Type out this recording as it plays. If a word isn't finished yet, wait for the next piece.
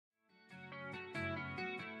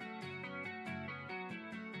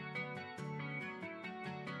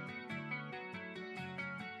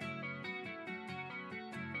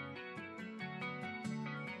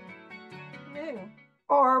afternoon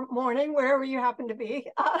or morning, wherever you happen to be.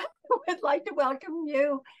 I would like to welcome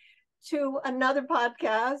you to another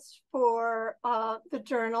podcast for the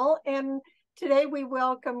Journal. And today we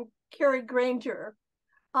welcome KariGranger,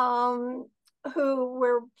 who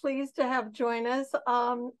we're pleased to have join us.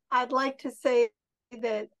 I'd like to say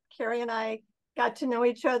that Kari and I got to know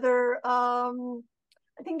each other, I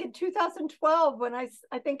think in 2012, when I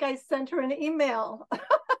think I sent her an email.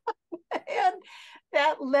 And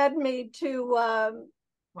that led me to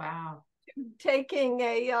taking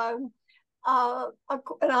an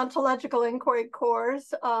ontological inquiry course,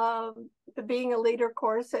 the Being a Leader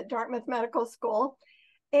course at Dartmouth Medical School.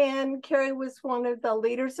 And Kari was one of the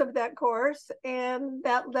leaders of that course, and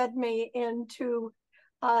that led me into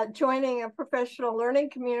joining a professional learning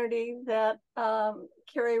community that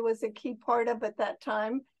Kari was a key part of at that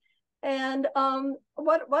time. And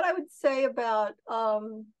what I would say about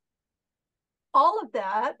all of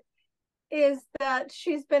that is that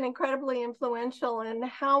she's been incredibly influential in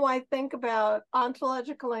how I think about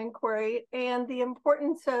ontological inquiry and the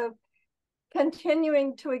importance of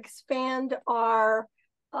continuing to expand our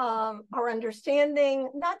understanding,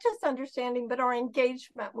 not just understanding, but our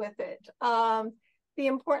engagement with it. The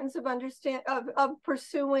importance of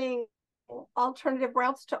pursuing alternative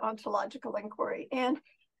routes to ontological inquiry. And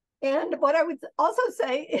what I would also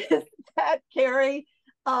say is that Kari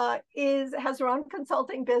has her own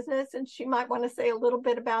consulting business, and she might want to say a little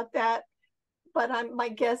bit about that. But my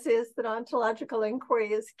guess is that ontological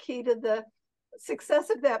inquiry is key to the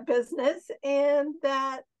success of that business, and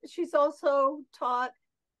that she's also taught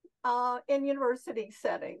in university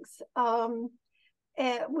settings,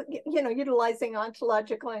 and utilizing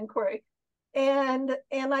ontological inquiry. And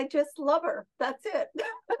I just love her. That's it.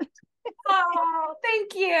 Oh,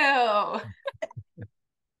 thank you.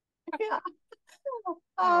 Yeah.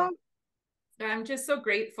 I'm just so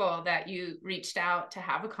grateful that you reached out to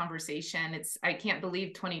have a conversation. I can't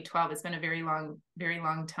believe 2012. It's been a very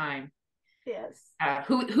long time. Yes.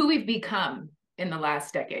 Who we've become in the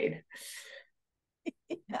last decade.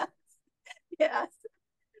 Yes. Yes.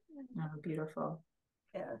 Oh, beautiful.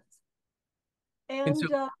 Yes. And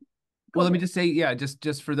so, well, let me just say,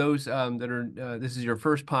 just for those that are, this is your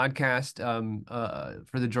first podcast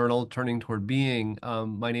for the Journal, Turning Toward Being.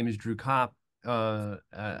 My name is Drew Kopp from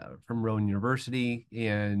Rowan University,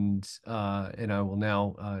 and I will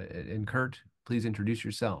now, and Kurt, please introduce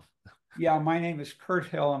yourself. Yeah, my name is Kurt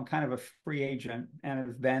Hill. I'm kind of a free agent and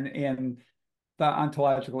have been in the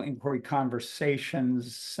ontological inquiry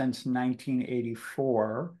conversations since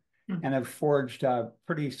 1984. And have forged a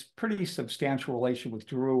pretty substantial relation with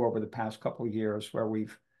Drew over the past couple of years, where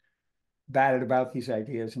we've batted about these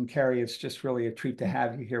ideas. And Kari, it's just really a treat to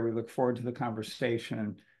have you here. We look forward to the conversation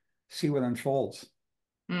and see what unfolds.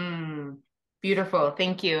 Beautiful,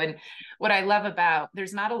 thank you. And what I love about,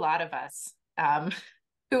 there's not a lot of us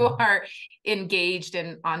who are engaged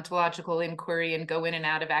in ontological inquiry and go in and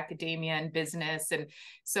out of academia and business. And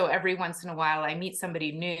so every once in a while I meet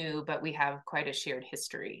somebody new, but we have quite a shared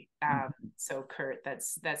history. So Kurt,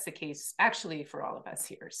 that's the case actually for all of us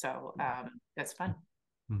here. So that's fun.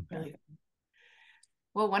 Really fun.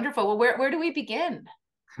 Well, wonderful. Well, where do we begin?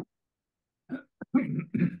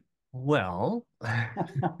 Well,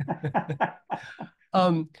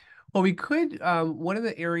 well, we could, one of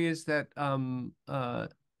the areas that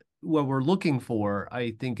what we're looking for,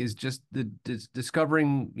 I think, is just the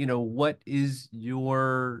discovering, what is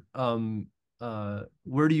your,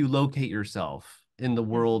 where do you locate yourself in the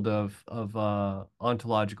world of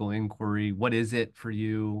ontological inquiry? What is it for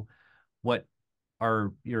you? What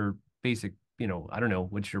are your basic, I don't know,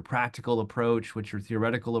 what's your practical approach? What's your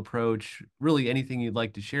theoretical approach? Really anything you'd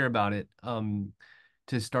like to share about it,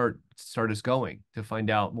 to start us going, to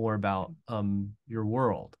find out more about your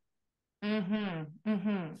world.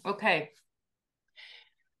 Okay.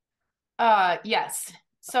 Yes.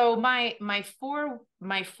 So my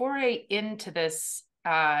foray into this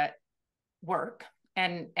work,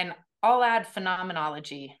 and I'll add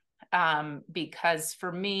phenomenology, because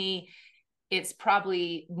for me, it's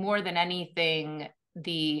probably more than anything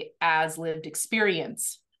the as lived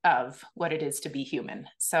experience of what it is to be human.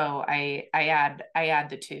 So I add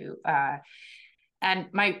the two. And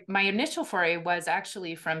my initial foray was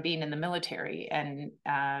actually from being in the military and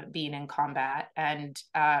being in combat, and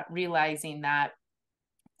realizing that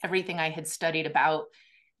everything I had studied about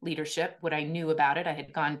leadership, what I knew about it, I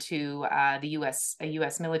had gone to a U.S.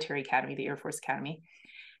 military academy, the Air Force Academy.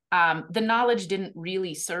 The knowledge didn't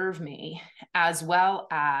really serve me as well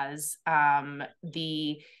as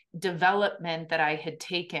the development that I had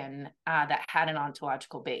taken that had an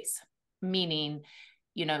ontological base, meaning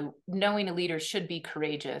knowing a leader should be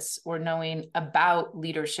courageous, or knowing about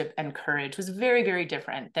leadership and courage, was very, very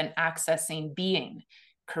different than accessing being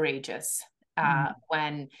courageous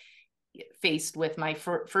when faced with my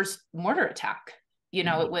first mortar attack.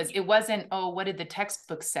 It wasn't, oh, what did the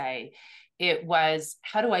textbook say? It was,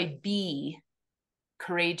 how do I be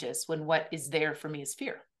courageous when what is there for me is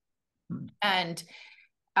fear? And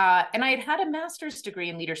I had a master's degree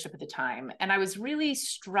in leadership at the time. And I was really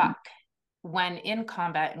struck when in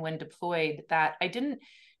combat and when deployed that I didn't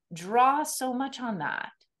draw so much on that.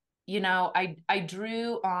 I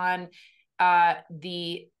drew on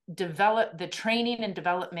the training and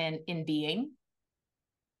development in being.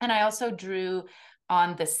 And I also drew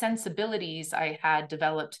on the sensibilities I had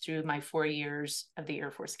developed through my 4 years of the Air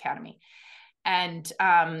Force Academy. And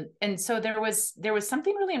so there was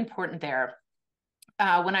something really important there.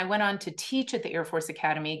 When I went on to teach at the Air Force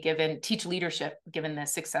Academy, teach leadership, given the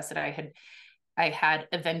success that I had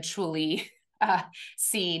eventually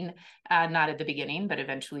seen, not at the beginning, but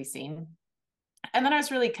eventually seen. And then I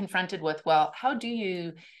was really confronted with, well, how do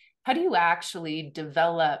you actually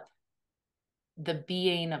develop the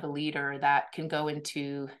being of a leader that can go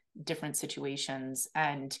into different situations,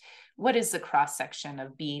 and what is the cross section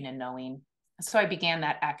of being and knowing? So I began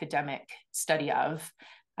that academic study of,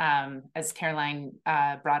 as Caroline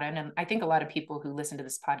brought in, and I think a lot of people who listen to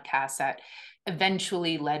this podcast, that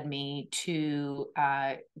eventually led me to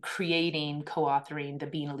co-authoring the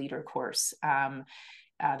Being a Leader course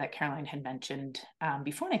that Caroline had mentioned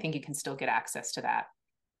before, and I think you can still get access to that.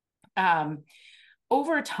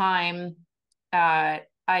 Over time, I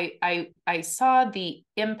saw the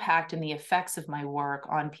impact and the effects of my work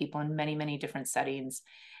on people in many, many different settings.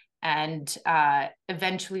 And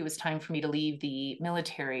eventually it was time for me to leave the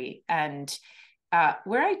military. And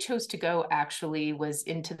where I chose to go actually was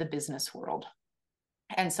into the business world.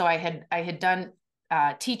 And so I had done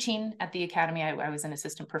teaching at the academy. I was an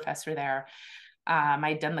assistant professor there.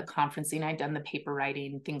 I'd done the conferencing, I'd done the paper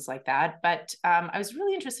writing, things like that. But I was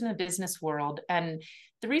really interested in the business world. And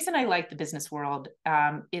the reason I like the business world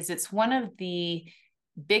is it's one of the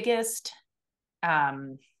biggest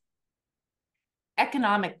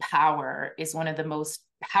economic power, is one of the most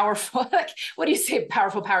powerful, like, what do you say,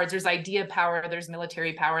 powerful powers? There's idea power, there's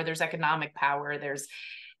military power, there's economic power, there's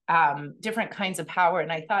different kinds of power.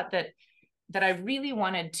 And I thought that I really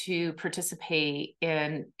wanted to participate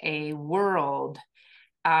in a world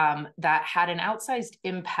that had an outsized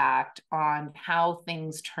impact on how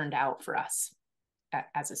things turned out for us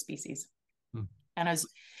as a species. And I was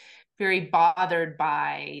very bothered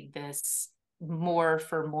by this more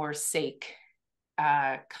for more sake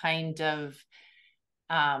kind of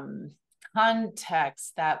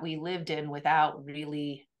context that we lived in without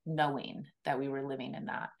really knowing that we were living in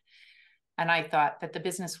that. And I thought that the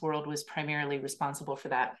business world was primarily responsible for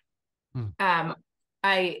that.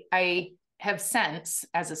 I have since,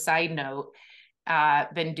 as a side note,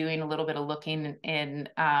 been doing a little bit of looking in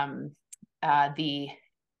the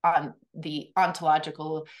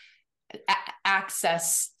ontological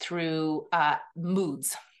access through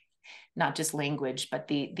moods, not just language, but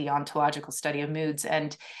the ontological study of moods.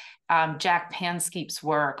 And Jack Panskeep's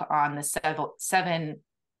work on the seven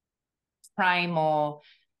primal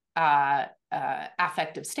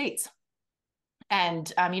affective states.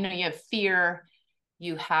 And, you have fear,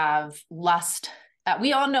 you have lust.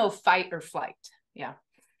 We all know fight or flight. Yeah.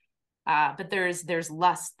 But there's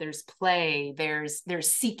lust, there's play,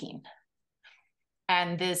 there's seeking.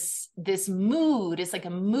 And this mood is like a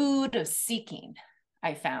mood of seeking,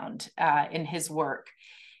 I found in his work.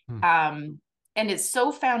 And it's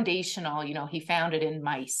so foundational. He found it in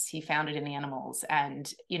mice, he found it in animals.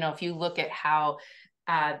 And, if you look at how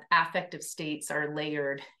affective states are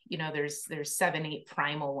layered, there's 7-8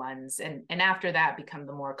 primal ones. And after that become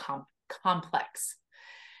the more complex.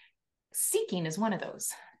 Seeking is one of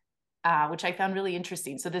those, which I found really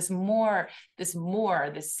interesting. So this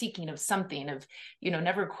seeking of something, of,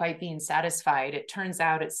 never quite being satisfied. It turns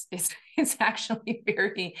out it's actually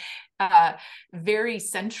very, very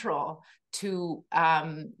central to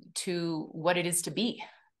what it is to be,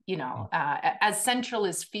 as central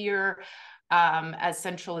as fear, as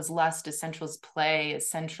central as lust, as central as play, as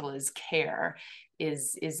central as care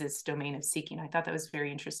is this domain of seeking. I thought that was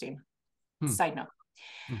very interesting. Side note.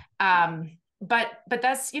 But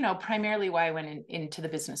that's, primarily why I went into the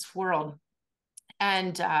business world.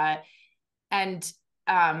 And I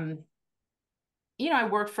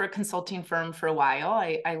worked for a consulting firm for a while.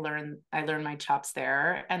 I learned my chops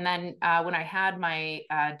there. And then when I had my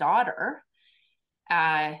daughter,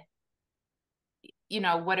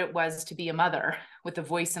 what it was to be a mother with a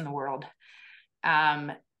voice in the world.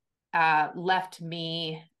 left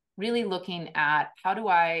me really looking at how do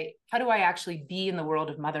I actually be in the world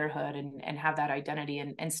of motherhood and have that identity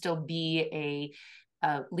and still be a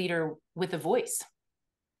leader with a voice.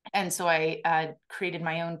 And so I created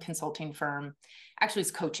my own consulting firm. Actually,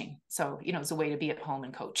 it's coaching. So, it's a way to be at home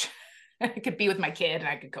and coach. I could be with my kid and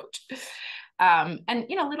I could coach. And,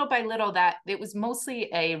 little by little, that it was mostly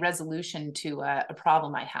a resolution to a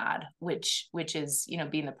problem I had, which is,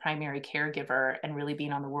 being the primary caregiver and really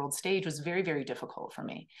being on the world stage was very, very difficult for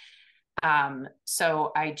me.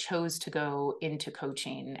 So I chose to go into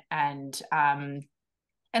coaching, and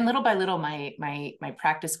little by little, my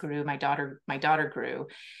practice grew, my daughter grew.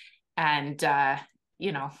 And, I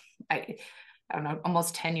don't know,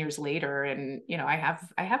 almost 10 years later, and, I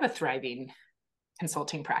have a thriving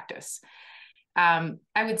consulting practice.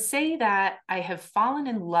 I would say that I have fallen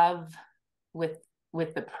in love with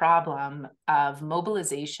the problem of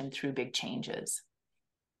mobilization through big changes.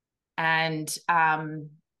 And,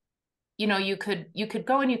 you could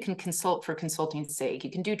go and you can consult for consulting's sake.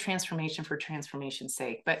 You can do transformation for transformation's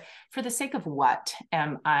sake, but for the sake of what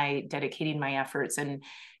am I dedicating my efforts? And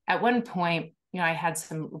at one point, I had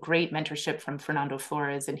some great mentorship from Fernando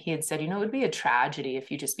Flores, and he had said, it would be a tragedy if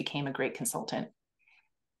you just became a great consultant.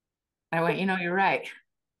 I went, you're right.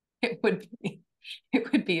 It would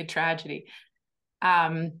be a tragedy.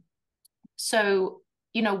 So,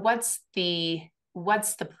 what's the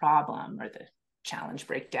problem or the challenge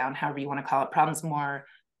breakdown, however you want to call it? Problem's more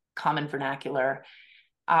common vernacular.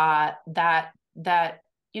 I'm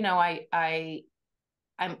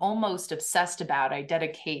almost obsessed about. I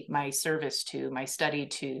dedicate my service to, my study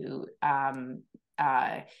to,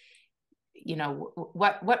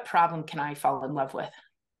 what problem can I fall in love with?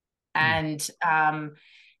 And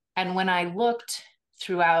when I looked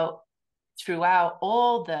throughout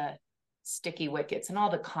all the sticky wickets and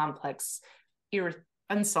all the complex,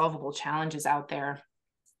 unsolvable challenges out there,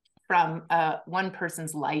 from one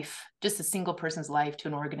person's life, just a single person's life, to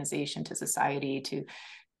an organization, to society, to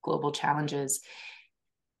global challenges,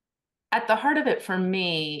 at the heart of it, for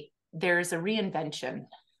me, there's a reinvention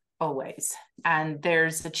always. And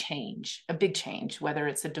there's a change, a big change, whether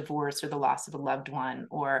it's a divorce or the loss of a loved one,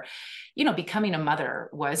 or, becoming a mother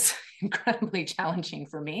was incredibly challenging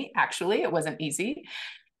for me. Actually, it wasn't easy.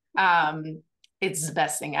 It's the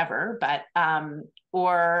best thing ever, but,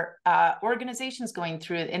 or organizations going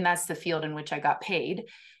through it, and that's the field in which I got paid,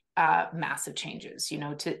 massive changes,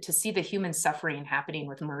 to see the human suffering happening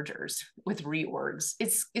with mergers, with reorgs.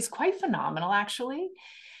 It's quite phenomenal, actually.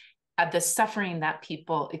 The suffering that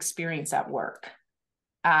people experience at work,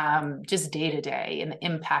 just day to day, and the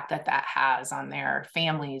impact that has on their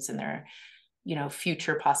families and their,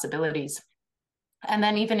 future possibilities. And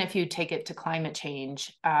then even if you take it to climate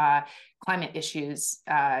change, climate issues,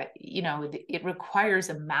 it requires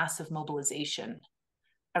a massive mobilization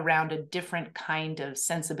around a different kind of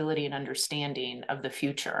sensibility and understanding of the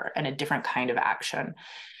future, and a different kind of action.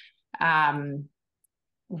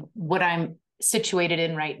 What I'm situated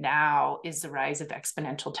in right now is the rise of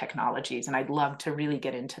exponential technologies, and I'd love to really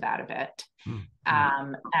get into that a bit.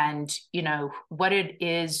 And what it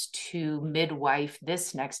is to midwife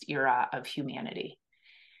this next era of humanity.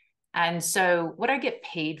 And so what I get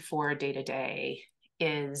paid for day to day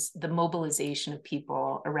is the mobilization of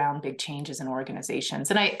people around big changes in organizations.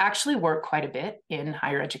 And I actually work quite a bit in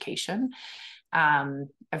higher education. I've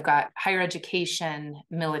got higher education,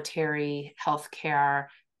 military, healthcare,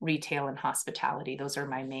 retail, and hospitality. Those are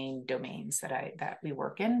my main domains that we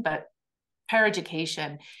work in. But higher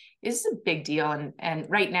education is a big deal. And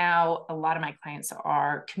right now, a lot of my clients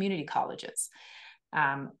are community colleges.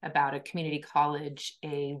 About a community college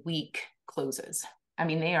a week closes. I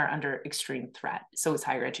mean, they are under extreme threat. So is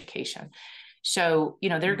higher education. So,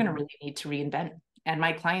 they're going to really need to reinvent. And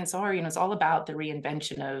my clients are, it's all about the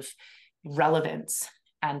reinvention of relevance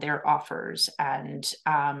and their offers, and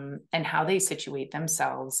how they situate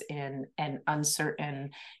themselves in an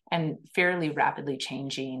uncertain and fairly rapidly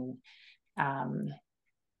changing,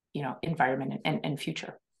 environment and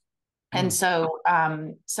future. And so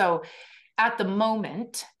at the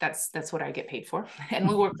moment, that's what I get paid for. And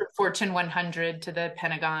we work for Fortune 100 to the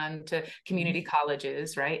Pentagon to community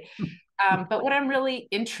colleges, right? But what I'm really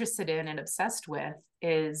interested in and obsessed with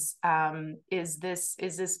is what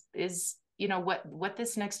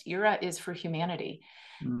this next era is for humanity,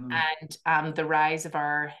 and the rise of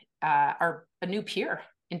a new peer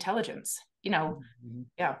intelligence. Yeah.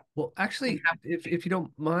 Well, actually, if you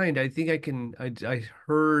don't mind, I think I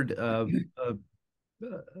heard a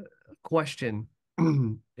question,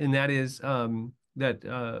 and that is that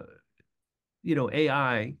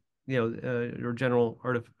AI,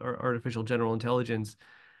 or artificial general intelligence,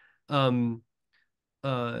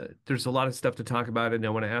 there's a lot of stuff to talk about, and I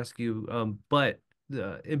want to ask you, but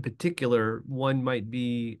in particular, one might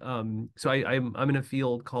be, so I'm in a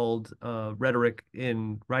field called rhetoric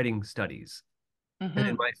in writing studies. And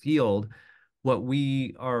in my field, what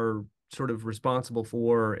we are sort of responsible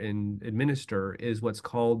for and administer is what's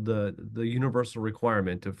called the universal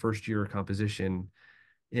requirement of first year composition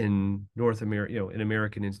in North America, in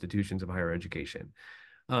American institutions of higher education.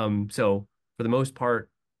 So for the most part,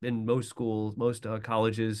 in most schools, most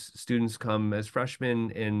colleges, students come as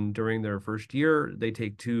freshmen, and during their first year, they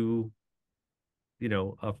take two,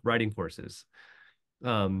 writing courses.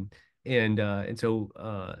 And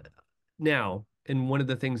so now, and one of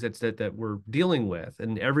the things that we're dealing with,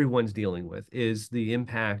 and everyone's dealing with, is the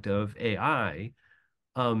impact of AI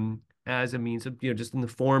as a means of, just in the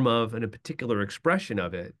form of, and a particular expression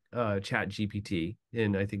of it, Chat GPT,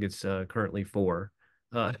 and I think it's currently 4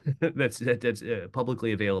 that's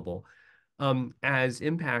publicly available, as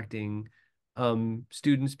impacting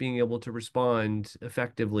students being able to respond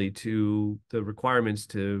effectively to the requirements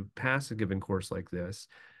to pass a given course like this,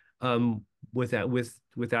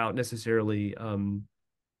 without necessarily from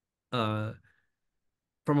a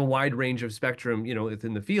wide range of spectrum,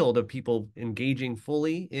 within the field of people engaging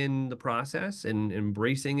fully in the process and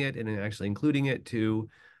embracing it and actually including it, to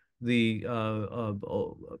the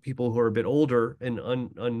people who are a bit older and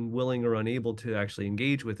unwilling or unable to actually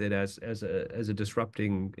engage with it as a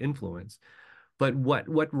disrupting influence. But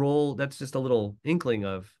what role? That's just a little inkling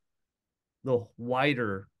of the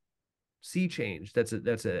wider sea change that's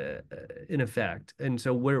in effect. And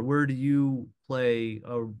so where do you play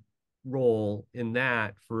a role in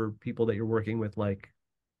that for people that you're working with, like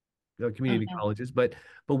community colleges? But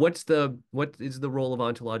what is the role of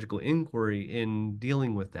ontological inquiry in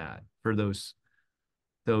dealing with that for those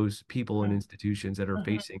people and institutions that are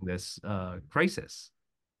facing this crisis?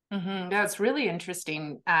 That's really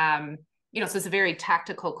interesting. So it's a very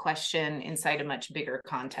tactical question inside a much bigger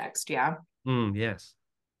context. Yeah. Yes.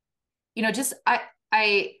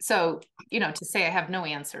 So, to say I have no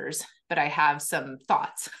answers, but I have some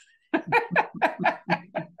thoughts. And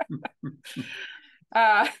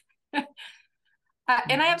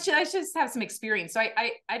I just have some experience. So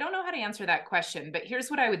I don't know how to answer that question, but here's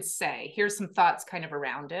what I would say. Here's some thoughts kind of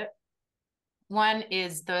around it. One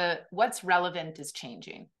is what's relevant is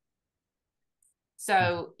changing.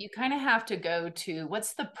 So you kind of have to go to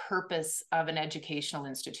what's the purpose of an educational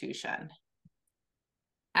institution.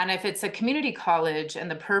 And if it's a community college and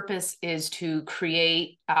the purpose is to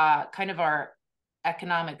create kind of our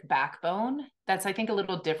economic backbone, that's, I think, a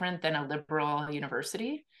little different than a liberal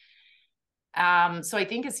university. So I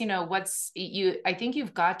think it's, I think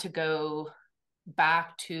you've got to go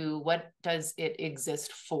back to what does it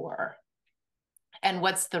exist for? And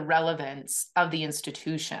what's the relevance of the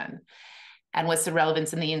institution? And what's the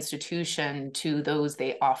relevance in the institution to those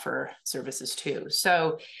they offer services to?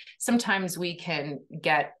 So sometimes we can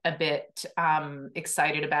get a bit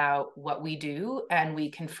excited about what we do, and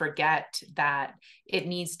we can forget that it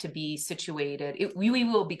needs to be situated. We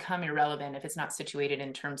will become irrelevant if it's not situated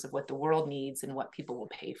in terms of what the world needs and what people will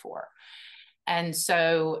pay for. And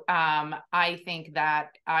so I think that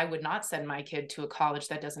I would not send my kid to a college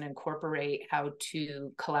that doesn't incorporate how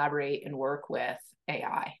to collaborate and work with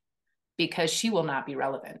AI, because she will not be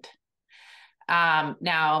relevant.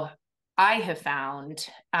 Now, I have found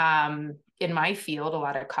in my field a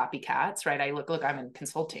lot of copycats, right? I look, I'm in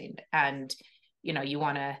consulting, and you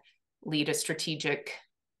want to lead a strategic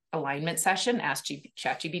alignment session, ask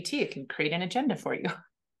ChatGPT, it can create an agenda for you,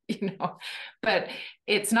 but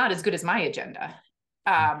it's not as good as my agenda.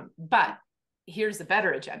 But here's a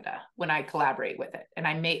better agenda when I collaborate with it, and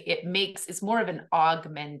it's more of an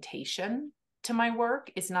augmentation to my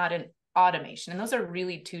work. It's not an automation. And those are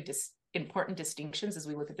really two important distinctions as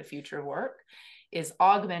we look at the future of work, is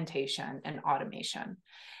augmentation and automation.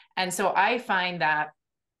 And so I find that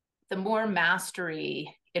the more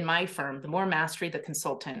mastery in my firm, the more mastery the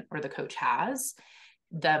consultant or the coach has,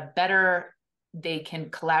 the better they can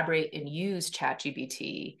collaborate and use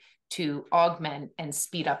ChatGPT to augment and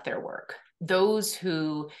speed up their work. Those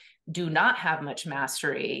who do not have much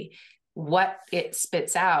mastery, what it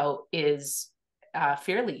spits out is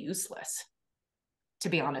fairly useless, to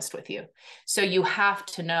be honest with you. So you have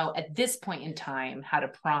to know at this point in time how to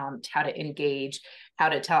prompt, how to engage, how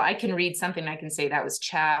to tell. I can read something, I can say that was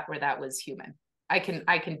chat or that was human. I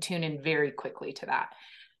can tune in very quickly to that.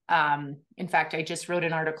 In fact, I just wrote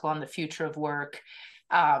an article on the future of work,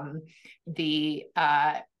 the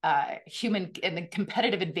human and the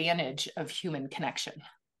competitive advantage of human connection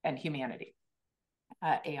and humanity,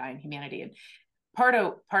 AI and humanity. And part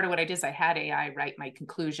of what I did is I had AI write my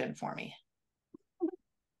conclusion for me.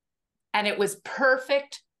 And it was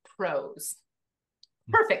perfect prose.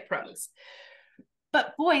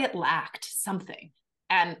 But boy, it lacked something.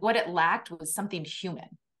 And what it lacked was something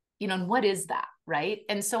human, and what is that, right?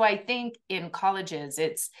 And so I think in colleges,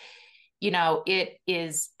 it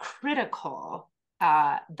is critical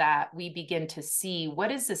that we begin to see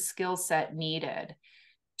what is the skill set needed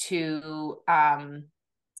to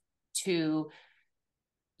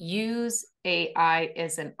use AI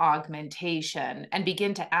as an augmentation and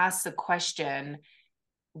begin to ask the question,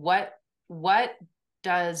 what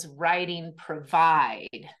does writing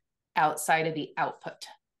provide outside of the output?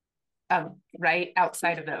 Right?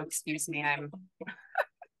 Outside of the, excuse me,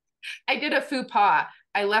 I did a faux pas.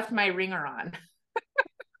 I left my ringer on.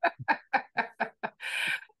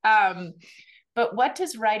 But what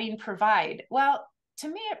does writing provide? Well, to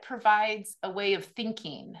me, it provides a way of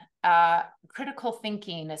thinking, critical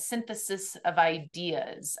thinking, a synthesis of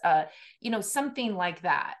ideas, something like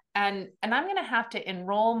that. And I'm going to have to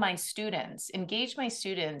engage my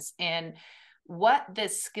students in what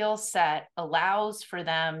this skill set allows for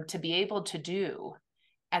them to be able to do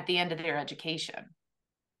at the end of their education,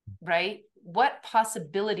 right? What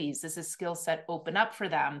possibilities does this skill set open up for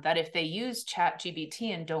them that if they use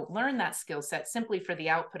ChatGPT and don't learn that skill set simply for the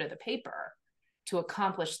output of the paper to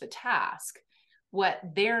accomplish the task, what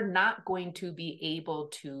they're not going to be able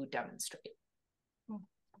to demonstrate?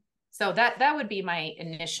 So that would be my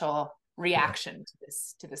initial reaction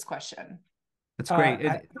to this question. That's great.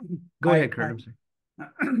 Go ahead, Kurt.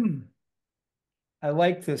 I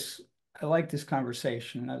like this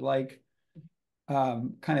conversation. I like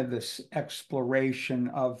kind of this exploration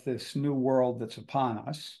of this new world that's upon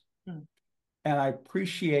us. And I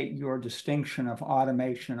appreciate your distinction of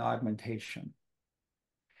automation and augmentation.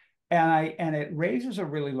 And it raises a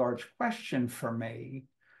really large question for me,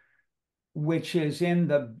 which is in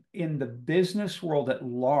the business world at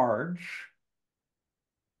large.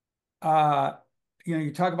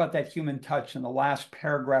 You talk about that human touch in the last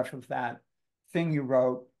paragraph of that thing you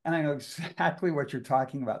wrote, and I know exactly what you're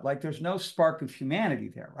talking about. Like, there's no spark of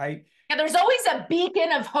humanity there, right? Yeah, there's always a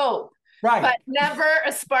beacon of hope, right? But never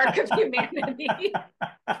a spark of humanity.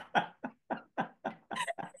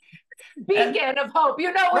 Beacon of hope,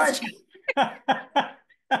 what's right.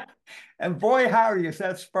 And boy, howdy, is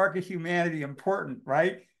that spark of humanity important,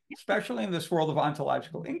 right? Especially in this world of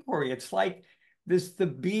ontological inquiry. It's like the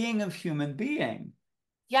being of human being.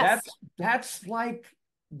 Yes. That's like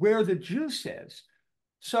where the juice is.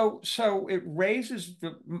 So it raises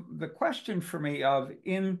the question for me of,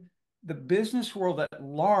 in the business world at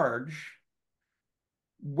large,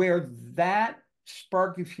 where that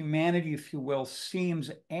spark of humanity, if you will,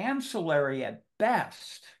 seems ancillary at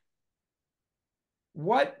best,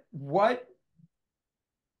 what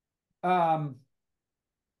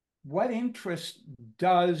interest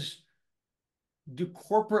do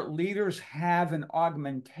corporate leaders have in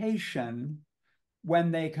augmentation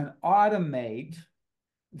when they can automate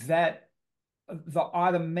that, the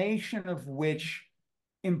automation of which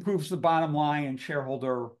improves the bottom line and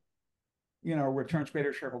shareholder, returns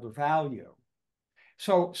greater shareholder value?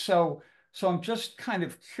 So I'm just kind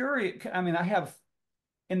of curious. I mean, I have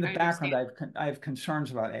in the background, I have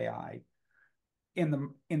concerns about AI in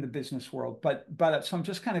the business world, but so I'm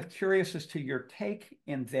just kind of curious as to your take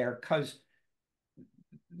in there, because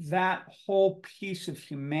that whole piece of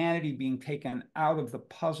humanity being taken out of the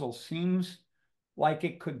puzzle seems like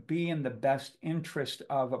it could be in the best interest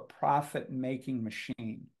of a profit-making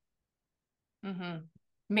machine. Mm-hmm.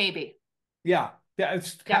 Maybe. Yeah,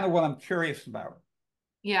 that's kind of what I'm curious about.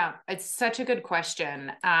 Yeah, it's such a good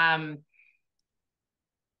question.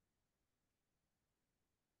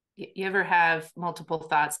 You ever have multiple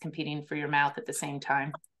thoughts competing for your mouth at the same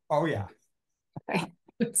time? Oh, yeah.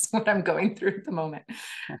 That's what I'm going through at the moment.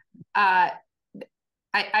 I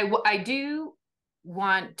do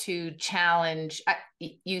want to challenge.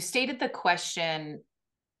 You stated the question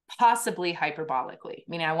possibly hyperbolically. I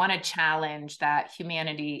mean, I want to challenge that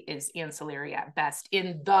humanity is ancillary at best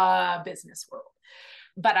in the business world.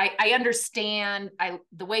 But I understand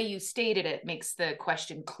the way you stated it makes the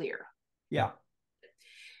question clear. Yeah.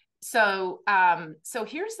 So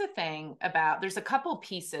here's the thing there's a couple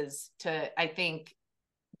pieces I think,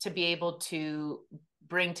 to be able to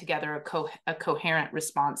bring together a coherent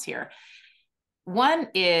response here. One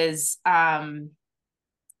is the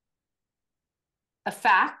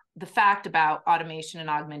fact about automation and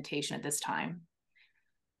augmentation at this time.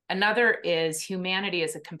 Another is humanity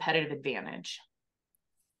as a competitive advantage.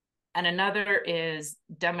 And another is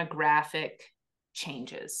demographic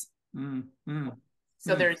changes.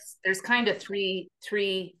 So there's kind of three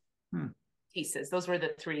Hmm. pieces. Those were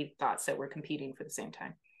the three thoughts that were competing for the same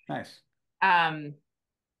time. Nice.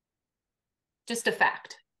 Just a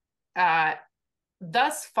fact.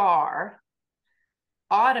 Thus far,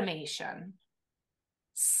 automation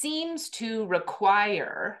seems to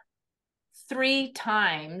require 3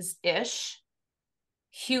 times-ish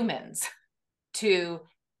humans to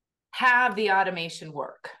have the automation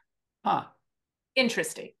work. Huh.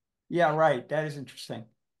 Interesting. Yeah, right. That is interesting.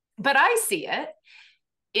 But I see it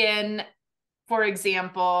in, for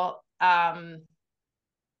example,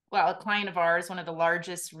 a client of ours, one of the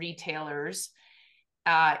largest retailers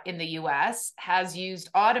in the US, has used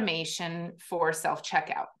automation for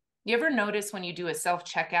self-checkout. You ever notice when you do a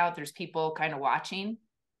self-checkout, there's people kind of watching?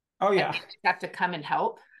 Oh, yeah. And they have to come and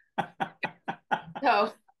help.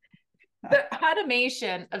 So the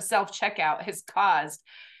automation of self-checkout has caused,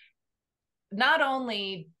 not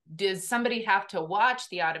only does somebody have to watch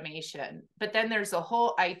the automation, but then there's a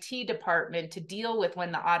whole IT department to deal with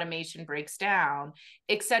when the automation breaks down,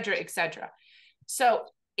 et cetera, et cetera. So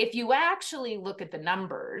if you actually look at the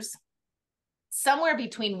numbers, somewhere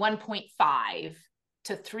between 1.5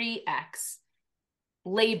 to 3x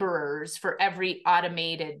laborers for every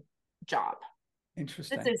automated job.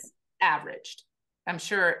 Interesting. This is averaged. I'm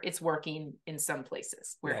sure it's working in some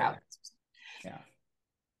places, warehouses. Yeah.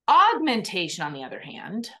 Augmentation, on the other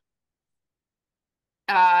hand,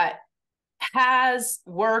 has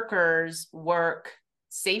workers work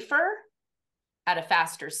safer, at a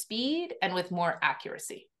faster speed, and with more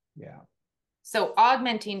accuracy. Yeah. So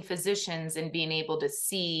augmenting physicians and being able to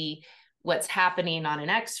see what's happening on an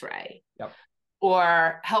X-ray. Yep.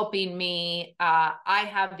 Or helping me, I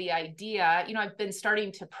have the idea, I've been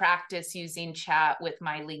starting to practice using chat with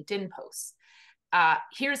my LinkedIn posts.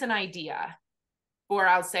 Here's an idea. Or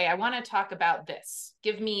I'll say, I want to talk about this.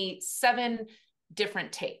 Give me 7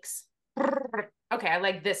 different takes. Okay, I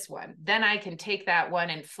like this one. Then I can take that one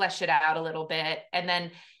and flesh it out a little bit, and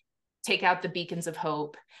then take out the beacons of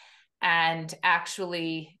hope and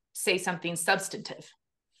actually say something substantive.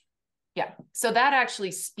 Yeah. So that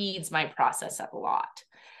actually speeds my process up a lot.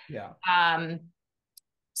 Yeah.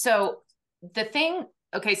 So the thing,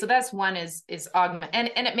 okay, so that's one is augment, and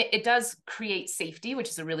it does create safety, which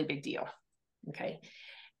is a really big deal. Okay.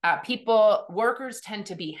 Workers tend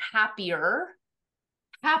to be happier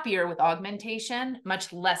with augmentation,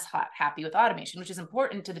 much less happy with automation, which is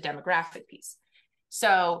important to the demographic piece.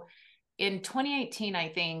 So in 2018, I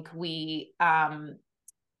think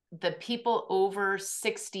the people over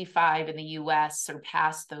 65 in the US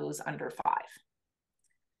surpassed those under 5.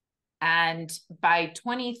 And by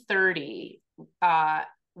 2030,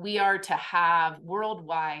 we are to have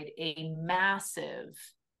worldwide a massive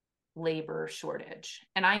labor shortage.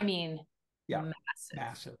 And I mean,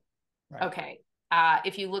 massive. Right. Okay.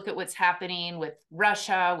 If you look at what's happening with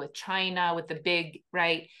Russia, with China, with the big,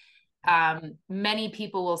 right? Many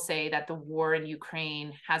people will say that the war in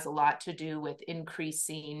Ukraine has a lot to do with the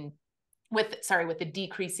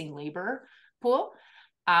decreasing labor pool,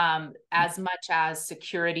 as much as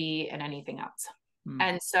security and anything else.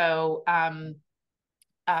 And so,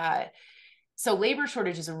 so labor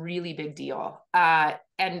shortage is a really big deal.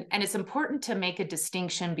 And it's important to make a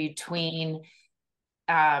distinction between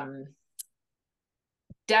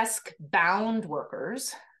desk-bound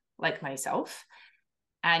workers like myself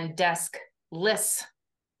and desk-less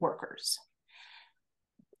workers,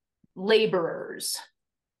 laborers.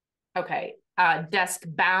 Okay,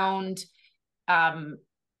 desk-bound,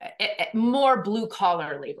 more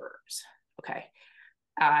blue-collar laborers. Okay,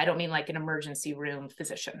 I don't mean like an emergency room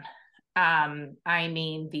physician. I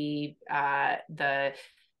mean the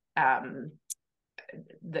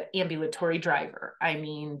ambulatory driver. I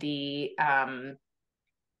mean the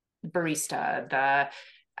barista,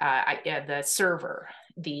 the server,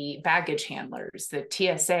 the baggage handlers, the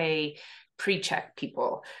TSA pre-check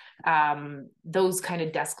people, those kind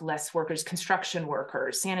of desk-less workers, construction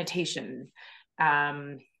workers, sanitation.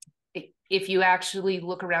 If you actually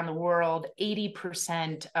look around the world,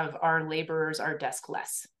 80% of our laborers are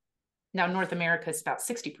desk-less. Now, North America is about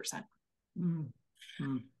 60%.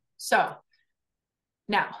 Mm-hmm. So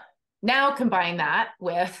now combine that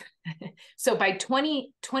with, so by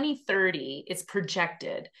 2030, it's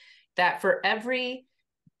projected that for every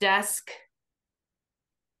desk-less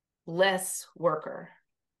worker,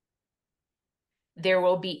 there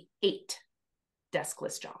will be 8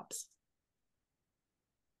 deskless jobs.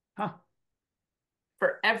 Huh.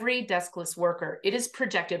 For every deskless worker, it is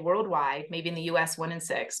projected worldwide, maybe in the US 1 in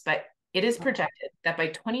 6, but it is projected that by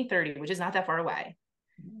 2030, which is not that far away,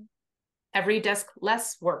 every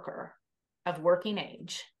deskless worker of working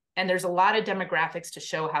age And there's a lot of demographics to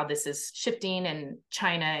show how this is shifting in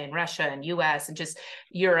China and Russia and US and just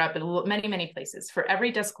Europe and many, many places. For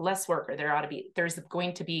every desk-less worker, there's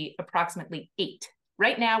going to be approximately 8.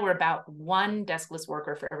 Right now, we're about 1 deskless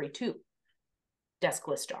worker for every 2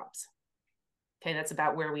 deskless jobs. Okay, that's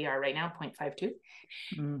about where we are right now, 0.52.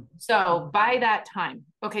 So by that time,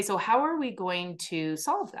 okay, so how are we going to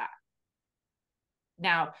solve that?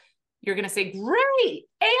 Now, you're going to say, great,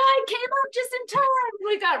 AI came up just in time.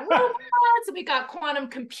 We got robots and we got quantum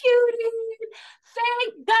computing.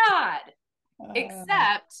 Thank God.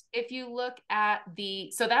 Except if you look at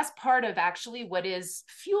so that's part of actually what is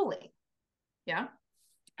fueling. Yeah.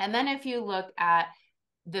 And then if you look at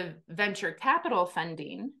the venture capital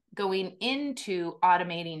funding going into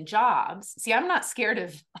automating jobs, see, I'm not scared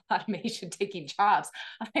of automation taking jobs.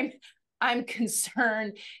 I'm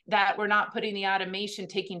concerned that we're not putting the automation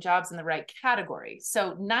taking jobs in the right category.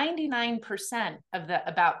 So 99% of the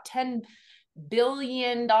about $10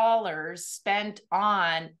 billion spent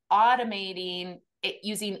on automating,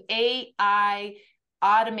 using AI,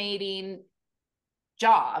 automating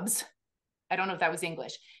jobs. I don't know if that was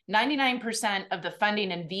English. 99% of the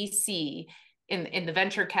funding in VC in the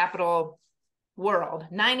venture capital world,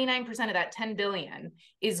 99% of that 10 billion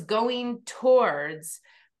is going towards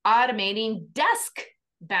automating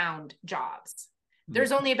desk-bound jobs.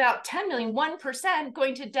 There's only about 10 million, 1%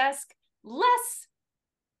 going to desk-less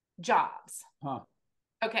jobs.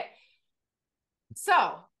 Okay.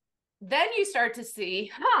 So then you start to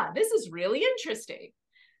see, this is really interesting.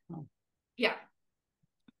 Yeah.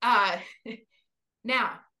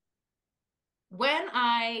 Now, when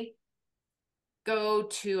I go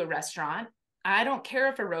to a restaurant, I don't care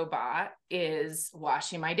if a robot is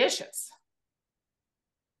washing my dishes,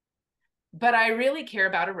 but I really care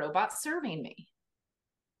about a robot serving me.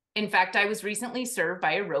 In fact, I was recently served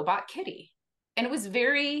by a robot kitty, and it was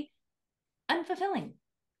very unfulfilling.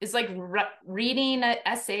 It's like reading an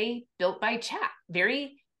essay built by chat,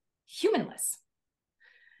 very humanless.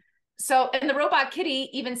 So, and the robot kitty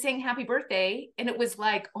even sang happy birthday, and it was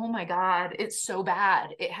like, oh my God, it's so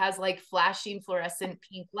bad. It has like flashing fluorescent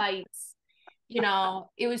pink lights,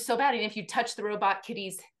 it was so bad. And if you touch the robot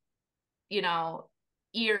kitty's,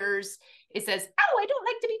 ears, it says, oh, I don't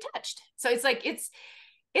like to be touched. So it's like, it's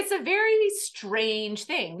a very strange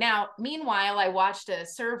thing. Now, meanwhile, I watched a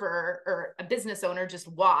server or a business owner just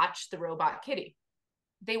watch the robot kitty.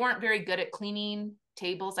 They weren't very good at cleaning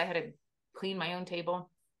tables. I had to clean my own table.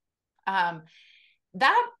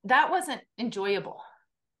 That wasn't enjoyable,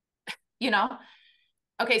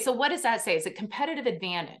 Okay, so what does that say? It's a competitive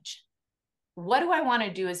advantage. What do I want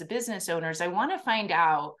to do as a business owner? Is I want to find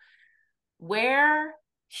out where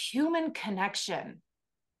human connection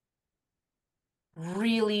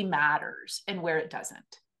really matters and where it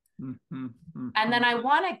doesn't. And then I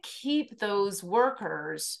want to keep those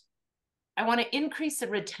workers. I want to increase the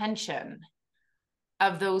retention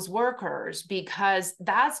of those workers, because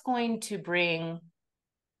that's going to bring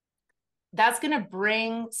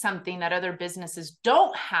something that other businesses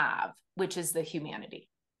don't have, which is the humanity.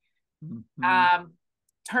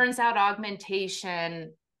 Turns out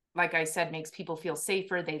augmentation, like I said, makes people feel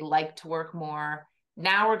safer. They like to work more.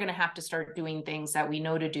 Now we're going to have to start doing things that we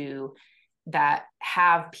know to do that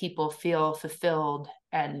have people feel fulfilled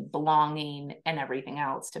and belonging and everything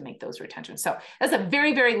else to make those retentions. So that's a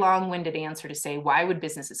very, very long-winded answer to say, why would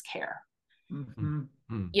businesses care? And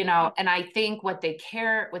I think what they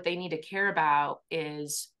need to care about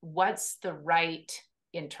is what's the right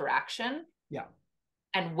interaction. Yeah.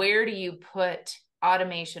 And where do you put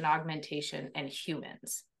automation, augmentation, and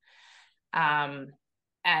humans? And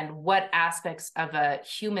what aspects of a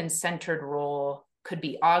human-centered role could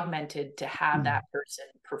be augmented to have that person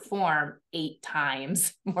perform 8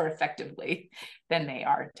 times more effectively than they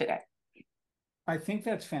are today. I think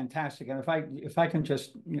that's fantastic. And if I can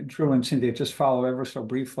just, Drew and Cynthia, just follow ever so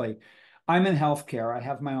briefly. I'm in healthcare. I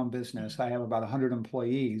have my own business. I have about 100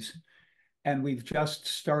 employees, and we've just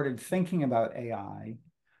started thinking about AI,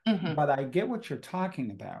 but I get what you're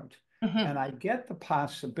talking about. And I get the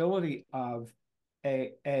possibility of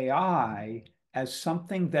AI as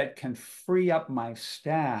something that can free up my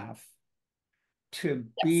staff to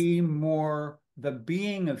be more the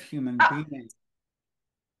being of human beings.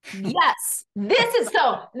 Yes, this is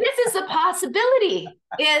the possibility,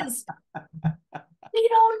 is we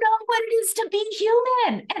don't know what it is to be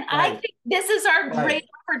human. And I think this is our great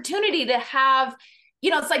opportunity to have,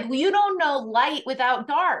 it's like, you don't know light without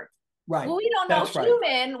dark. Right. Well, we don't know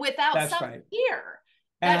human without some fear.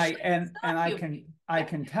 And I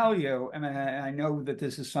can tell you, and I know that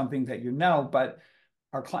this is something that but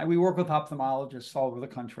our client, we work with ophthalmologists all over the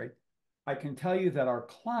country. I can tell you that our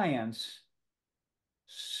clients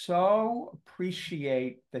so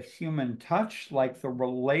appreciate the human touch, like the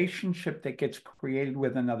relationship that gets created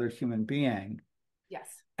with another human being. Yes.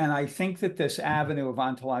 And I think that this avenue of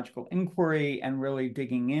ontological inquiry and really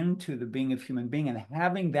digging into the being of human being and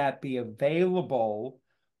having that be available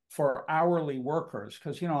for hourly workers,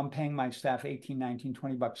 because, I'm paying my staff 18, 19,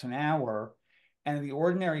 20 bucks an hour. And in the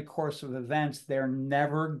ordinary course of events, they're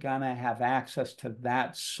never going to have access to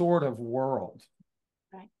that sort of world.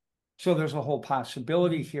 Right. So there's a whole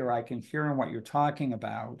possibility here I can hear in what you're talking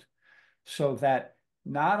about, so that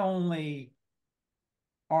not only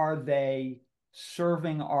are they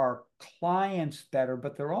serving our clients better,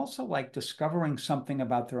 but they're also like discovering something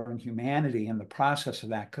about their own humanity in the process of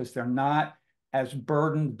that, because they're not as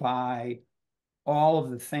burdened by all of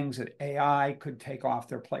the things that AI could take off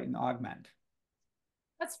their plate and augment.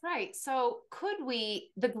 That's right. So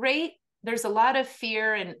there's a lot of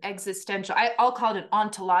fear and existential, I'll call it an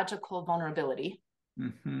ontological vulnerability.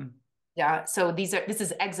 Mm-hmm. Yeah. So this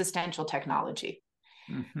is existential technology.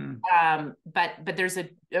 Mm-hmm. But there's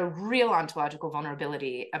a real ontological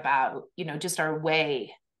vulnerability about, just our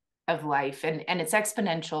way of life, and it's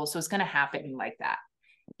exponential. So it's going to happen like that,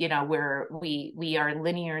 where we are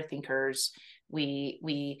linear thinkers.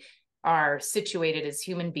 We are situated as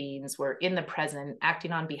human beings. We're in the present,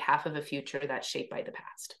 acting on behalf of a future that's shaped by the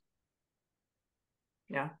past.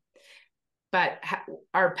 Yeah. But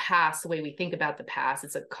our past, the way we think about the past,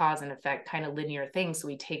 it's a cause and effect kind of linear thing. So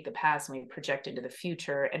we take the past and we project into the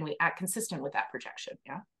future, and we act consistent with that projection.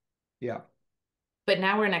 Yeah. Yeah. But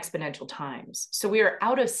now we're in exponential times. So we are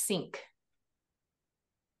out of sync.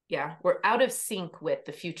 Yeah. We're out of sync with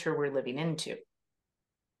the future we're living into.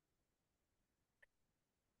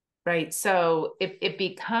 Right. So it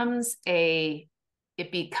becomes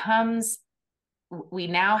we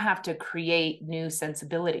now have to create new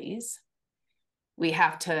sensibilities. We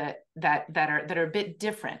have to that are a bit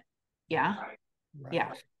different. Yeah. Right.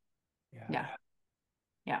 Yeah. Yeah.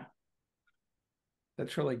 Yeah.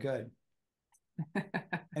 That's really good.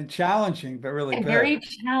 And challenging, but really and good. Very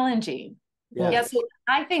challenging. Yes. Yeah. So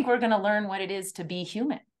I think we're going to learn what it is to be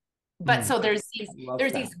human. But so there's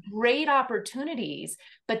these great opportunities,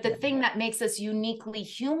 but the thing that makes us uniquely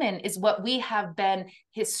human is what we have been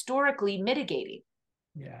historically mitigating.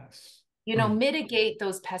 Yes. Mitigate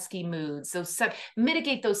those pesky moods,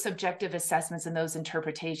 mitigate those subjective assessments and those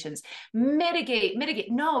interpretations, mitigate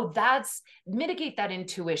that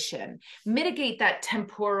intuition, mitigate that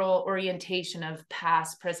temporal orientation of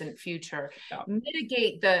past, present, future,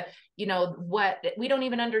 mitigate the, what we don't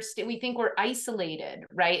even understand. We think we're isolated,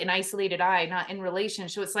 right? An isolated I, not in relation.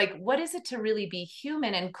 So it's like, what is it to really be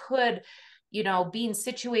human? And could, being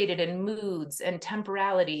situated in moods and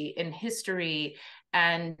temporality and history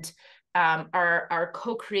and our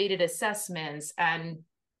co-created assessments and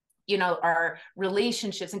our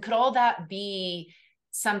relationships, and could all that be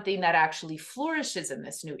something that actually flourishes in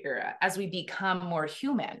this new era as we become more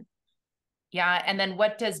human? Yeah. And then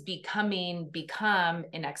what does become in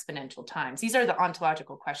exponential times? These are the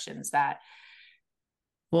ontological questions that.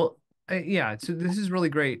 Well, yeah. So this is really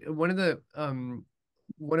great. One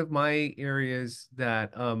of my areas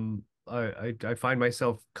that I find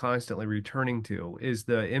myself constantly returning to is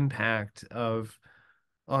the impact of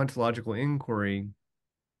ontological inquiry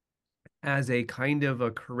as a kind of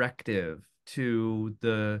a corrective to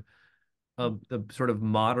the sort of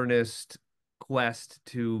modernist quest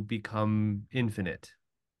to become infinite,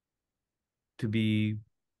 to be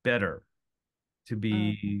better, to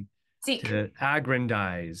be to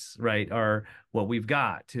aggrandize, right, what we've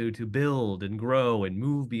got, to build and grow and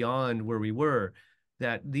move beyond where we were.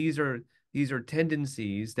 That these are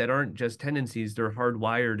tendencies that aren't just tendencies, they're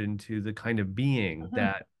hardwired into the kind of being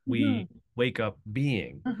that we wake up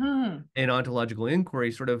being. And ontological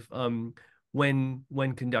inquiry sort of when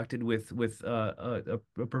conducted with a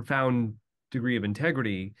profound degree of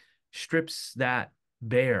integrity, strips that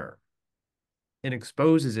bare and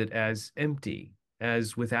exposes it as empty,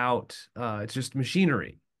 as without it's just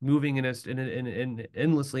machinery moving in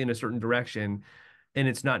endlessly in a certain direction, and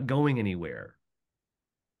it's not going anywhere.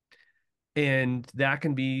 And that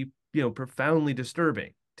can be, profoundly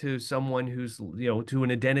disturbing to someone who's, to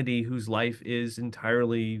an identity whose life is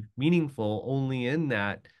entirely meaningful only in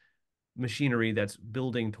that machinery that's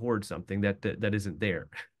building towards something that isn't there.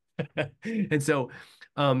 And so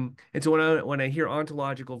when I hear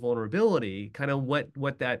ontological vulnerability, kind of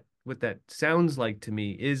what that sounds like to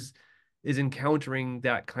me is encountering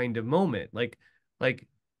that kind of moment, like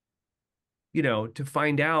to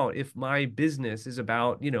find out if my business is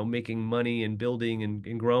about, making money and building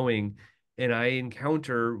and growing, and I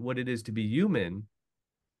encounter what it is to be human,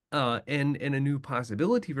 and a new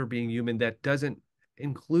possibility for being human that doesn't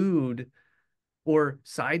include or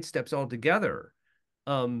sidesteps altogether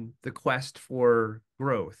the quest for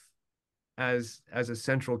growth as a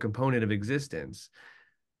central component of existence,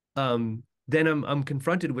 then I'm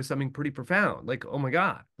confronted with something pretty profound. Like, oh my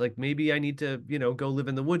God, like maybe I need to, go live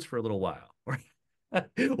in the woods for a little while,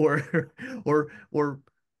 or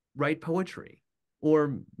write poetry,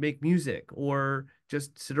 or make music, or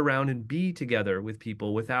just sit around and be together with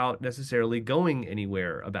people without necessarily going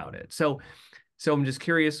anywhere about it. So I'm just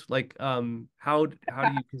curious, like, how do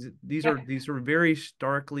you, because these are very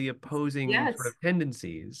starkly opposing sort of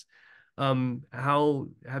tendencies. How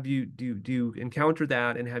have you, do you encounter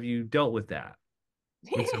that, and have you dealt with that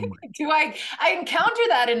in some way? Do I encounter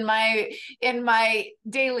that in my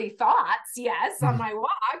daily thoughts? Yes, on my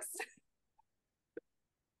walks.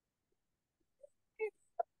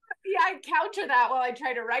 Yeah, I counter that while I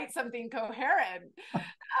try to write something coherent.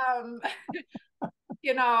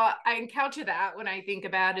 I encounter that when I think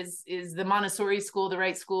about is the Montessori school the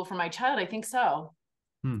right school for my child? I think so.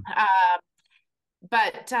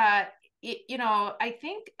 But I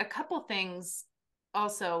think a couple things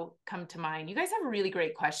also come to mind. You guys have really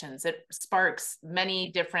great questions. It sparks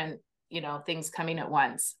many different, things coming at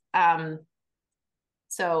once.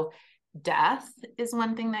 So death is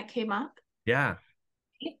one thing that came up. Yeah.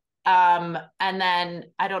 And then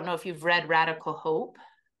I don't know if you've read Radical Hope.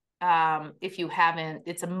 If you haven't,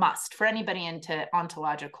 it's a must for anybody into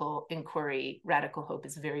ontological inquiry. Radical Hope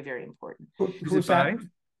is very, very important. Who's that?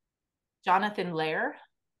 Jonathan Lair.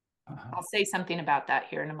 I'll say something about that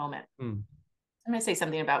here in a moment. I'm going to say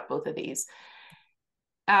something about both of these.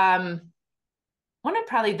 One of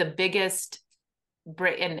probably the biggest,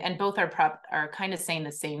 and both are kind of saying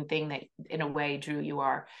the same thing, that in a way, Drew, you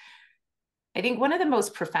are. I think one of the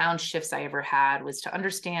most profound shifts I ever had was to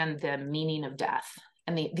understand the meaning of death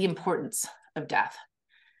and the importance of death.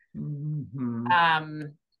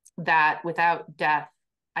 That without death,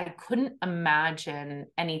 I couldn't imagine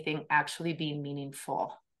anything actually being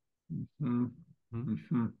meaningful. And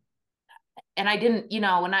I didn't,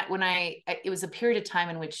 when I it was a period of time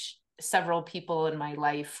in which several people in my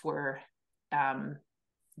life were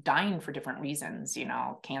dying for different reasons,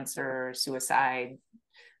 cancer, suicide,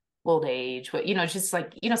 old age, but just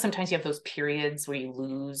like, sometimes you have those periods where you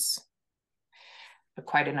lose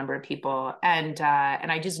quite a number of people. And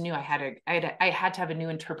I just knew I had to have a new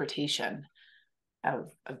interpretation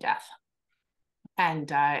of death. And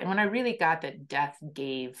when I really got that death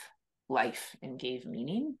gave life and gave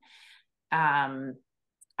meaning,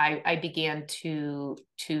 I began to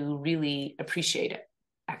really appreciate it,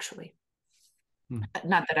 actually.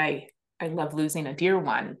 Not that I love losing a dear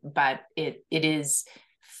one, but it is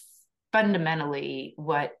fundamentally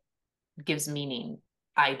what gives meaning,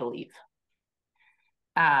 I believe.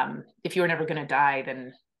 If you were never going to die,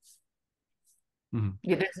 then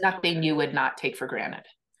there's nothing you would not take for granted.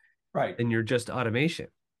 Right. And you're just automation.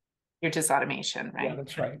 You're just automation, right? Yeah,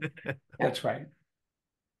 that's right. That's right.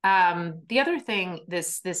 The other thing,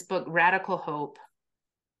 this book, Radical Hope,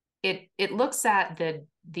 it looks at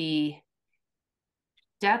the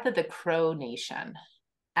death of the Crow Nation,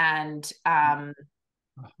 and I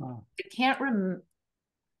can't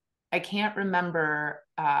remember.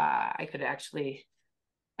 I could actually.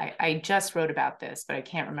 I just wrote about this, but I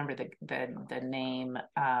can't remember the name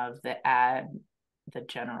of the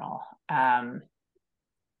general.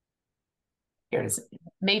 Here it is,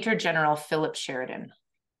 Major General Philip Sheridan.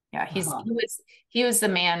 Yeah, he was the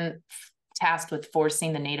man tasked with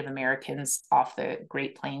forcing the Native Americans off the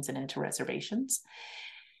Great Plains and into reservations.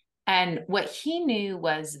 And what he knew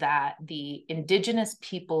was that the indigenous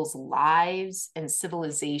people's lives and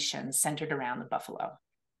civilization centered around the buffalo.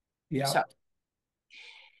 Yeah. So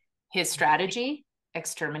his strategy: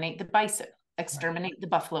 exterminate the bison, exterminate the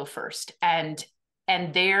buffalo first. And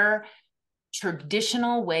their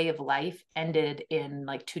traditional way of life ended in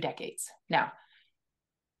like 2 decades. Now,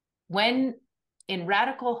 when in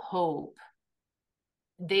Radical Hope,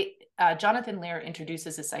 Jonathan Lair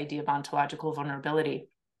introduces this idea of ontological vulnerability,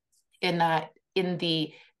 in that when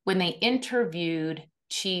they interviewed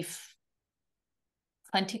Chief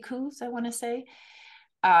Plentycoos, I want to say,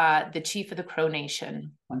 the chief of the Crow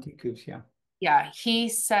Nation. Plentycoos, yeah. Yeah, he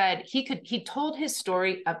said he told his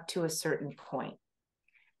story up to a certain point.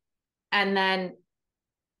 And then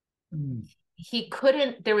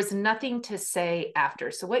there was nothing to say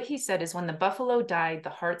after. So what he said is, when the buffalo died, the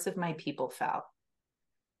hearts of my people fell.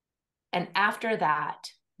 And after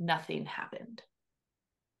that, nothing happened.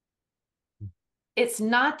 Mm. It's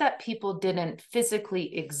not that people didn't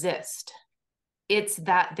physically exist. it's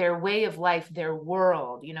that their way of life, their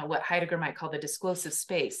world, you know, what Heidegger might call the disclosive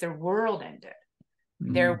space, their world ended.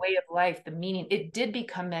 Their way of life, the meaning, it did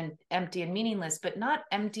become empty and meaningless, but not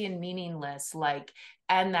empty and meaningless like,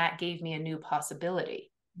 and that gave me a new possibility.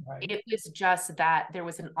 Right. It was just that there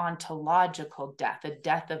was an ontological death, a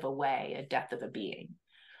death of a way, a death of a being.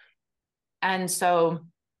 And so,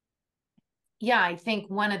 yeah, I think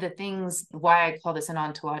one of the things why I call this an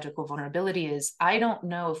ontological vulnerability is I don't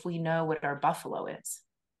know if we know what our buffalo is.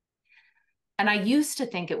 And I used to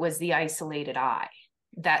think it was the isolated I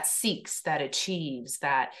that seeks, that achieves,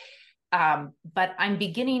 that, but I'm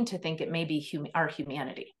beginning to think it may be our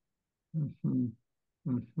humanity. Mm-hmm.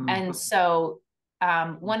 Mm-hmm. And so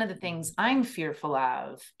one of the things I'm fearful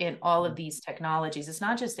of in all of these technologies, it's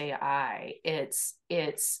not just AI,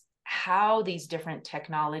 it's how these different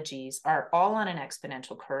technologies are all on an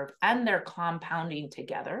exponential curve and they're compounding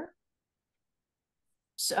together.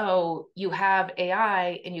 So you have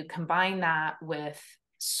AI and you combine that with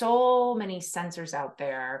so many sensors out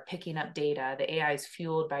there picking up data. The AI is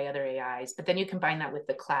fueled by other AIs, but then you combine that with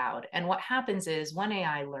the cloud. And what happens is one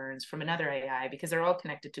AI learns from another AI because they're all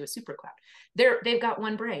connected to a super cloud. They've got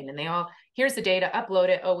one brain and they all, here's the data, upload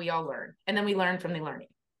it. Oh, we all learn. And then we learn from the learning.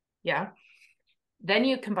 Yeah. Then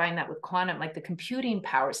you combine that with quantum, like the computing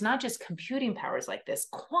powers, not just computing powers like this,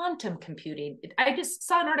 quantum computing. I just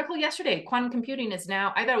saw an article yesterday. Quantum computing is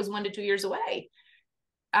now, I thought it was 1 to 2 years away.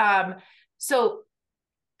 So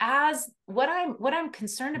as what I'm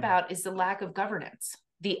concerned about is the lack of governance,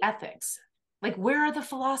 the ethics. Like, where are the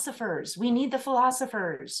philosophers? We need the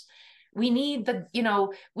philosophers. We need the, you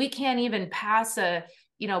know, we can't even pass a,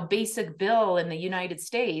 you know, basic bill in the United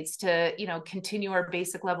States to, you know, continue our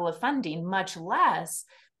basic level of funding, much less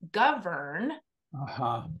govern.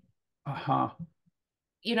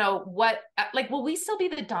 You know, what, like, will we still be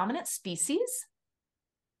the dominant species?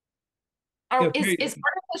 Or is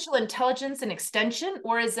artificial intelligence an extension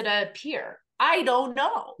or is it a peer? I don't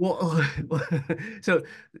know. Well, so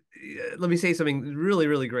let me say something really,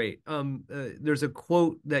 really great. There's a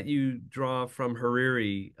quote that you draw from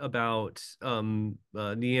Hariri about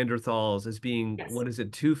Neanderthals as being, yes, what is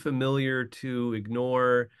it, too familiar to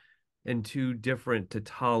ignore and too different to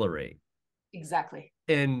tolerate. Exactly.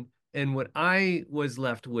 And what I was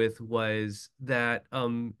left with was that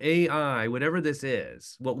AI, whatever this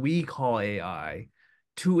is, what we call AI,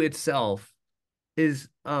 to itself is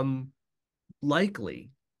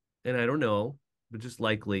likely, and I don't know, but just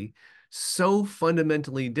likely, so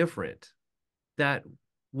fundamentally different that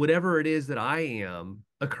whatever it is that I am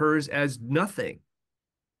occurs as nothing.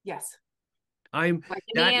 Yes. I'm like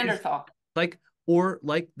a Neanderthal. Or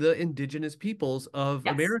like the indigenous peoples of,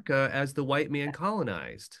 yes, America as the white man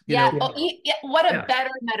colonized. Yeah. What a better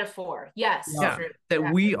metaphor. Yes. Yeah.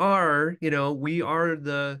 That we are, we are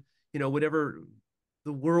the, whatever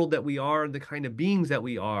the world that we are and the kind of beings that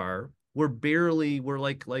we are, we're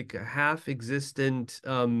like half existent,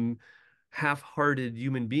 half-hearted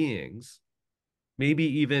human beings, maybe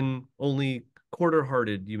even only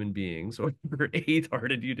quarter-hearted human beings or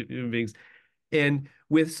eighth-hearted human beings, and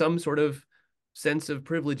with some sort of sense of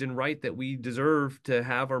privilege and right that we deserve to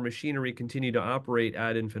have our machinery continue to operate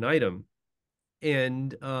ad infinitum.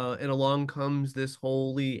 And along comes this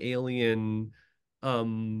wholly alien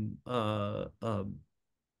kind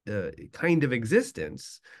of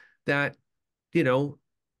existence that,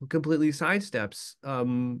 completely sidesteps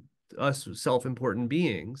us self-important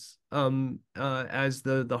beings as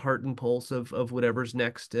the heart and pulse of whatever's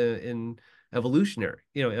next in evolutionary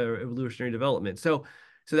development. So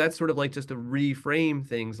that's sort of like, just to reframe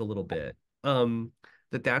things a little bit,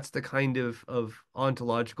 that's the kind of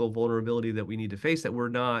ontological vulnerability that we need to face, that we're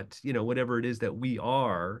not, whatever it is that we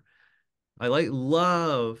are. I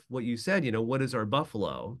love what you said, what is our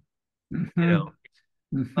buffalo? Mm-hmm.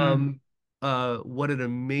 What an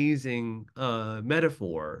amazing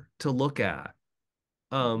metaphor to look at.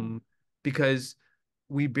 Because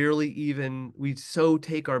we so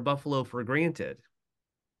take our buffalo for granted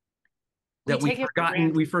that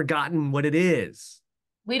we've forgotten what it is.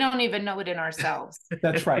 We don't even know it in ourselves.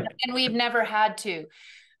 That's right. And we've never had to.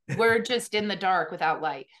 We're just in the dark without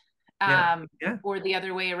light. Or the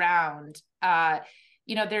other way around.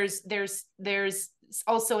 There's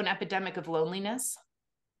also an epidemic of loneliness.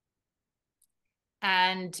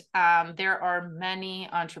 And there are many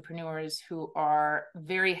entrepreneurs who are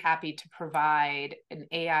very happy to provide an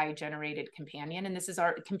AI generated companion. And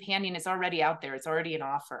our companion is already out there. It's already an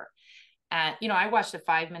offer. And, I watched a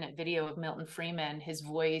 5-minute video of Milton Friedman, his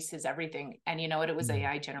voice, his everything. And you know what? It was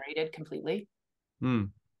AI generated completely.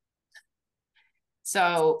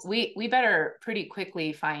 So we better pretty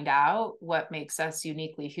quickly find out what makes us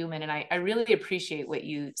uniquely human. And I really appreciate what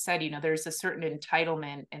you said. There's a certain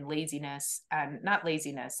entitlement and laziness, and not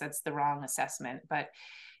laziness, that's the wrong assessment, but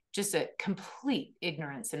just a complete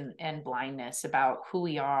ignorance and blindness about who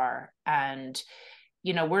we are. And,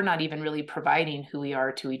 we're not even really providing who we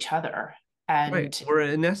are to each other. And right. We're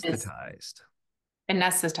anesthetized.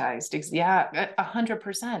 Anesthetized, yeah,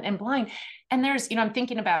 100%, and blind. And there's, I'm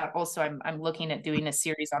thinking about also, I'm looking at doing a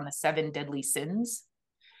series on the 7 deadly sins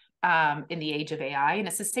in the age of AI, and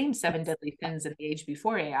it's the same 7 deadly sins in the age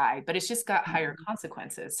before AI, but it's just got higher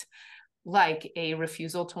consequences, like a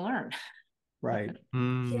refusal to learn. Right.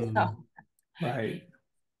 Right.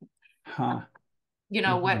 Huh.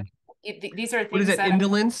 What these are things. What is that?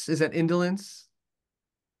 Indolence? Is that indolence?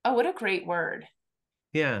 Oh, what a great word.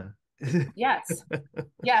 Yeah. Yes.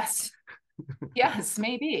 Yes,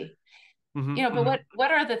 maybe. But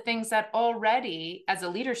what are the things that already, as a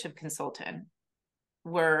leadership consultant,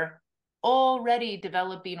 were already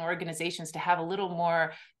developing organizations to have a little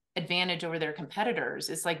more advantage over their competitors?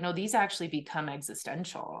 It's like, no, these actually become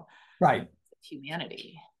existential. Right.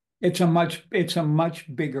 Humanity. It's a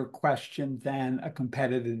much bigger question than a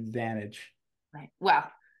competitive advantage. Right.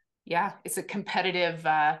 Well, yeah, it's a competitive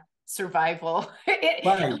survival.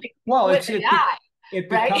 Right. Well, it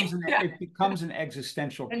becomes an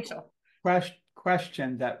existential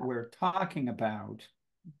question that we're talking about,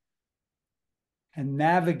 and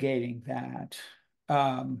navigating that.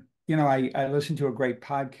 I listened to a great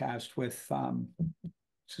podcast with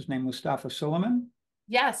what's his name, Mustafa Suleiman.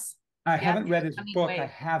 Yes. I haven't read his book. I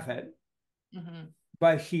have it.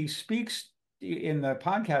 But he speaks in the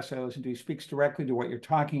podcast I listened to, he speaks directly to what you're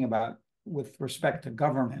talking about with respect to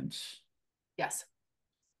governance. Yes.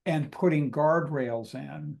 And putting guardrails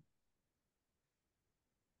in,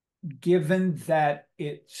 given that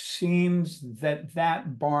it seems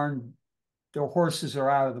that barn, the horses are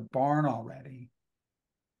out of the barn already.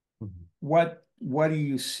 What do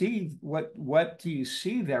you see? What do you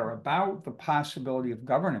see there about the possibility of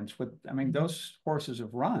governance? Those horses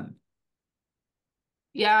have run.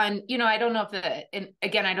 Yeah. And, I don't know and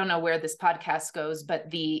again, I don't know where this podcast goes,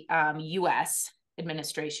 but the US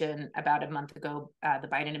administration about a month ago, the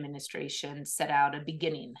Biden administration set out a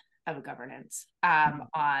beginning of a governance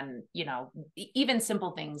on, even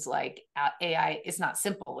simple things like AI is not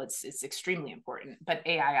simple. It's extremely important, but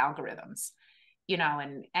AI algorithms,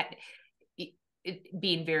 and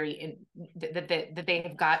being very that they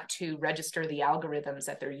have got to register the algorithms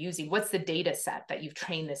that they're using. What's the data set that you've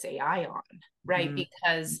trained this AI on, right?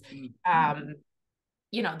 Because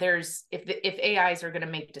there's if AIs are going to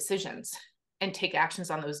make decisions and take actions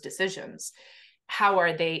on those decisions, how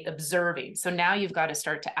are they observing? So now you've got to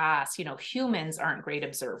start to ask, humans aren't great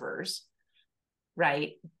observers,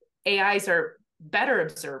 right? AIs are better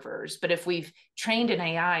observers, but if we've trained an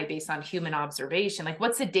AI based on human observation, like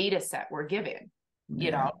what's the data set we're given,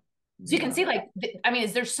 so you can see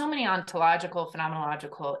there's so many ontological,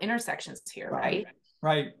 phenomenological intersections here, right?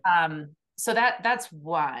 So that's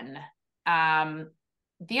one.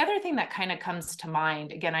 The other thing that kind of comes to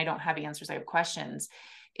mind, again, I don't have answers, I have questions,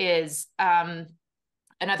 is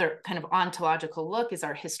another kind of ontological look is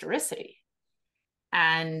our historicity.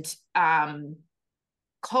 And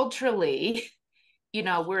culturally,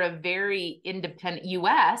 we're a very independent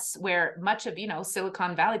US, where much of,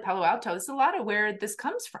 Silicon Valley, Palo Alto, is a lot of where this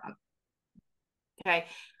comes from. Okay.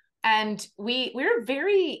 And we're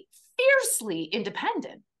very fiercely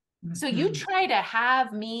independent. So you try to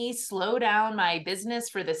have me slow down my business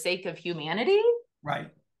for the sake of humanity.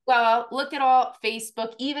 Right. Well, look at all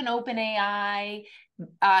Facebook, even OpenAI,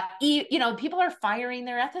 people are firing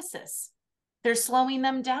their ethicists. They're slowing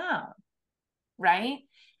them down, right?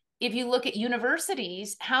 If you look at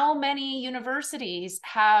universities, how many universities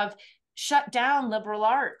have shut down liberal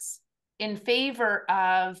arts in favor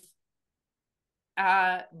of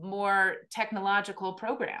more technological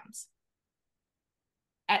programs?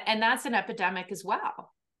 And that's an epidemic as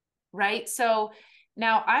well, right? So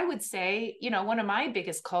now I would say, one of my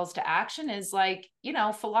biggest calls to action is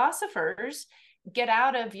philosophers, get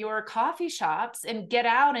out of your coffee shops and get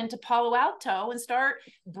out into Palo Alto and start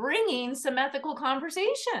bringing some ethical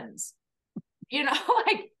conversations. You're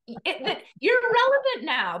relevant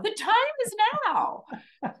now. The time is now.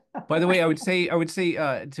 By the way, I would say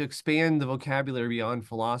to expand the vocabulary beyond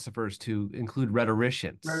philosophers to include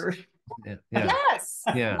rhetoricians. Yeah. Yes.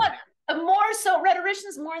 Yeah. More so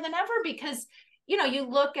rhetoricians more than ever, because you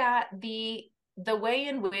look at the way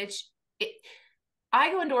in which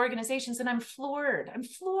I go into organizations and I'm floored.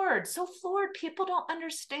 So floored. People don't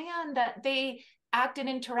understand that they act and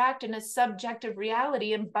interact in a subjective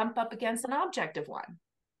reality and bump up against an objective one.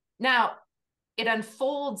 Now, it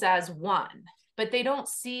unfolds as one, but they don't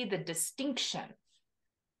see the distinction.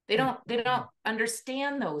 They don't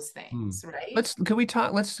understand those things, right? Can we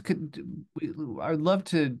talk, I'd love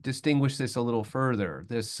to distinguish this a little further.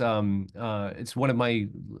 This, it's one of my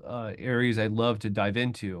areas I'd love to dive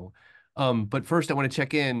into. But first I want to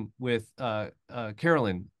check in with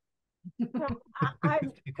Carolyn. I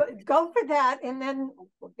go for that, and then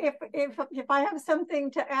if I have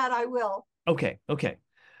something to add, I will. Okay.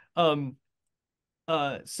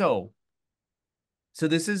 So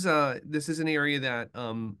this is an area that,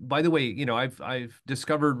 by the way, you know, I've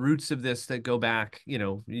discovered roots of this that go back, you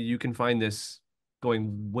know, you can find this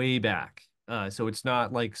going way back. So it's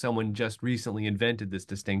not like someone just recently invented this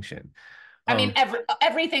distinction. I mean,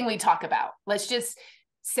 everything we talk about, let's just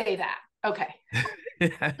say that. Okay.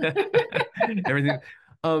 Everything.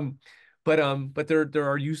 But there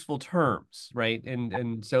are useful terms, right?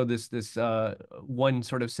 And so this one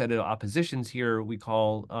sort of set of oppositions here we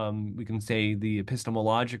call, we can say, the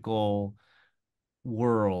epistemological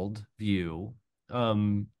world view,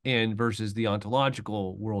 and versus the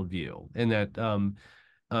ontological worldview. And that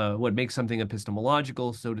what makes something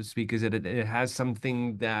epistemological, so to speak, is that it has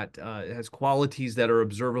something that has qualities that are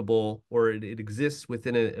observable, or it exists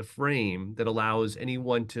within a frame that allows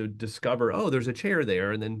anyone to discover, oh, there's a chair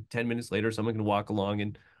there. And then 10 minutes later, someone can walk along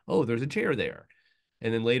and, oh, there's a chair there.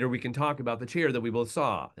 And then later we can talk about the chair that we both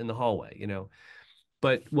saw in the hallway, you know.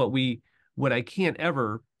 But what I can't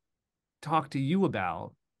ever talk to you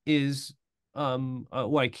about is,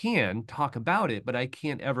 well, I can talk about it, but I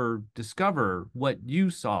can't ever discover what you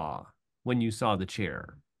saw when you saw the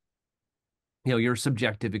chair, you know, your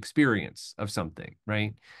subjective experience of something,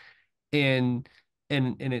 right? And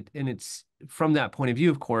it's from that point of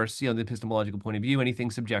view, of course, you know, the epistemological point of view,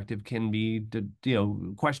 anything subjective can be, you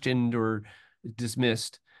know, questioned or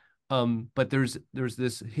dismissed. But there's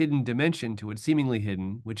this hidden dimension to it, seemingly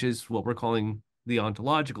hidden, which is what we're calling the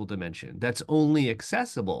ontological dimension, that's only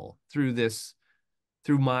accessible through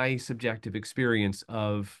my subjective experience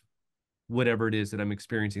of whatever it is that I'm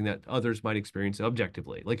experiencing that others might experience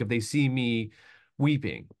objectively. Like if they see me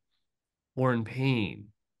weeping or in pain,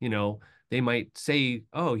 you know, they might say,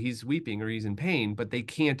 oh, he's weeping or he's in pain, but they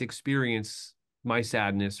can't experience my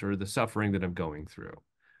sadness or the suffering that I'm going through.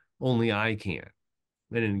 Only I can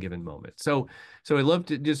at any given moment. So I love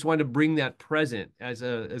to just want to bring that present as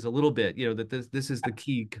a little bit, you know, that this is the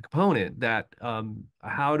key component, that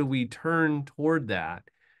how do we turn toward that,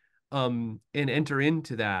 and enter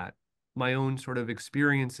into that, my own sort of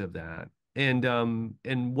experience of that, and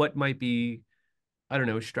what might be, I don't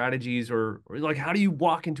know, strategies or like, how do you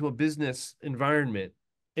walk into a business environment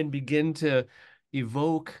and begin to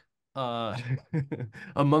evoke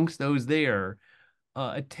amongst those there,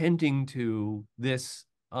 attending to this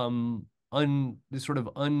this sort of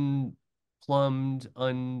unplumbed,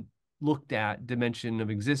 unlooked at dimension of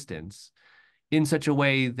existence in such a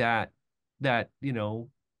way that you know,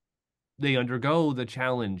 they undergo the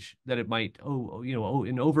challenge that it might,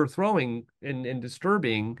 in overthrowing and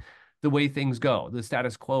disturbing the way things go, the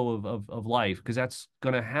status quo of life, because that's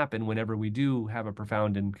going to happen whenever we do have a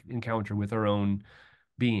profound encounter with our own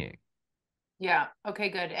being. Yeah. Okay,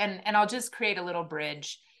 good. And I'll just create a little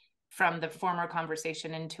bridge from the former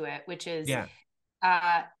conversation into it, which is,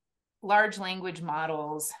 large language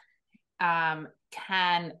models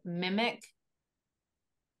can mimic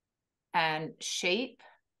and shape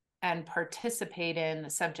and participate in the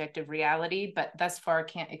subjective reality, but thus far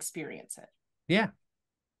can't experience it. Yeah.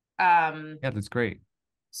 Yeah, that's great.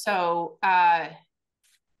 So I'd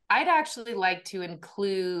actually like to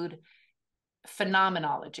include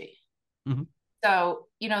phenomenology. Mm-hmm. So,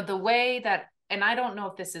 you know, the way that, and I don't know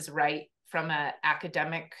if this is right from an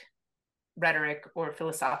academic rhetoric or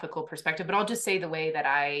philosophical perspective, but I'll just say the way that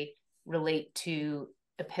I relate to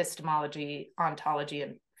epistemology, ontology,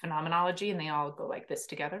 and phenomenology, and they all go like this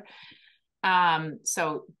together.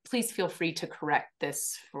 So please feel free to correct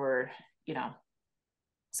this for, you know.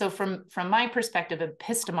 So from my perspective,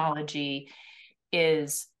 epistemology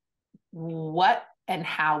is what and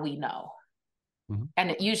how we know. Mm-hmm.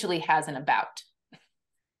 And it usually has an about.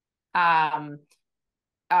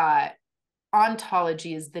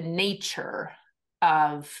 Ontology is the nature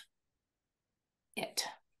of it.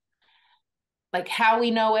 Like how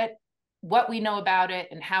we know it, what we know about it,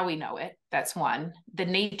 and how we know it. That's one. The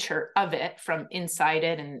nature of it from inside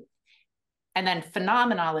it. And then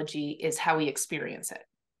phenomenology is how we experience it.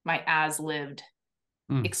 My as lived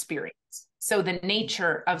experience. So the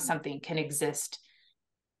nature of something can exist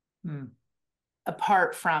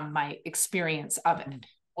apart from my experience of it.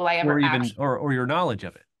 will I ever or even actually, or your knowledge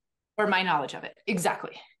of it, or my knowledge of it.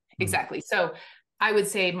 Exactly. So I would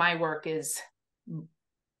say my work is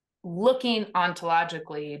looking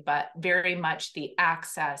ontologically, but very much the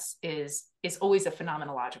access is always a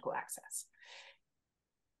phenomenological access.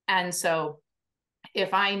 And so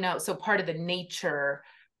if I know, so part of the nature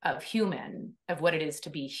of what it is to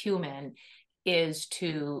be human is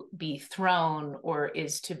to be thrown or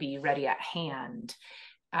is to be ready at hand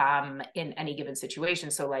in any given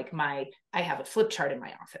situation. So like I have a flip chart in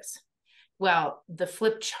my office. Well, the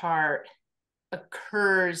flip chart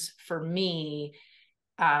occurs for me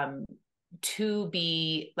to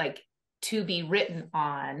be written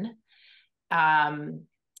on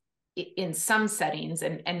in some settings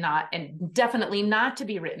and definitely not to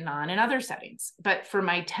be written on in other settings. But for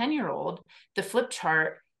my 10-year-old, the flip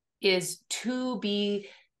chart is to be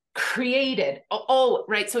created. Oh,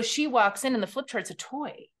 right. So she walks in and the flip chart's a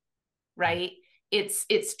toy, right?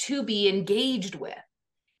 It's to be engaged with.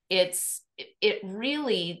 It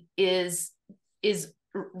really is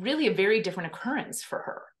really a very different occurrence for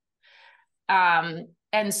her.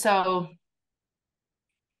 And so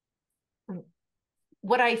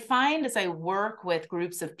what I find as I work with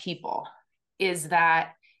groups of people is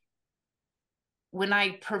that when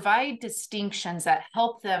I provide distinctions that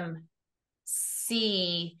help them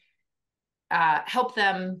see what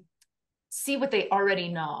they already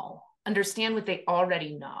know, understand what they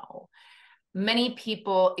already know. Many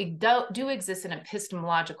people do exist in an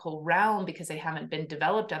epistemological realm because they haven't been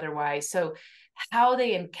developed otherwise. So how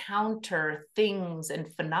they encounter things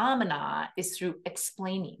and phenomena is through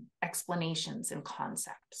explanations and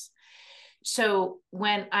concepts. So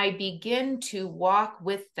when I begin to walk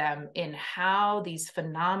with them in how these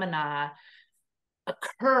phenomena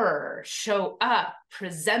occur, show up,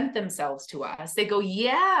 present themselves to us, they go,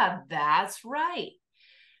 yeah, that's right.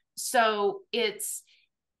 So it's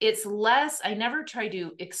less, I never try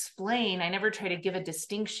to explain, I never try to give a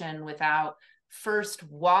distinction without first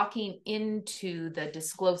walking into the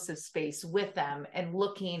disclosive space with them and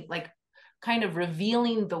looking, like kind of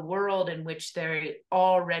revealing the world in which they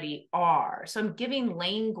already are. So I'm giving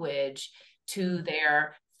language to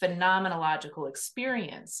their phenomenological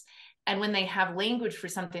experience. And when they have language for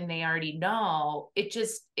something they already know, it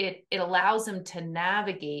allows them to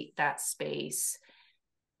navigate that space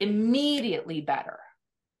immediately better.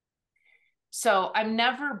 So I'm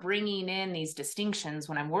never bringing in these distinctions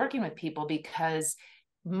when I'm working with people, because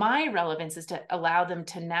my relevance is to allow them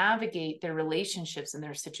to navigate their relationships and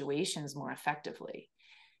their situations more effectively.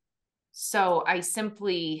 So I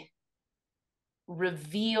simply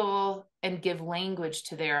reveal and give language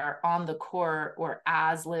to their on the core or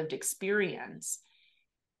as lived experience.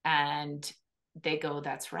 And they go,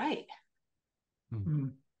 that's right. Mm-hmm.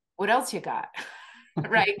 What else you got?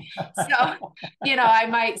 Right. So, I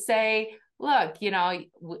might say, look, I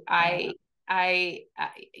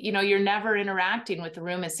you're never interacting with the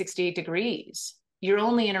room at 68 degrees. You're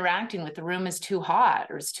only interacting with the room is too hot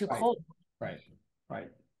or it's too cold.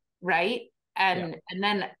 Right. And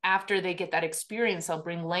then after they get that experience, I'll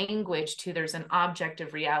bring language to, there's an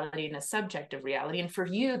objective reality and a subjective reality. And for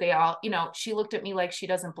you, they all, she looked at me like she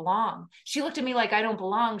doesn't belong. She looked at me like I don't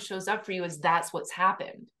belong shows up for you as that's what's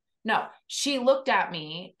happened. No, she looked at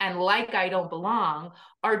me and like I don't belong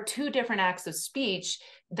are two different acts of speech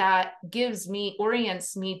that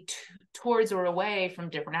orients me towards or away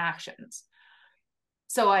from different actions.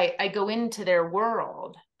 So I go into their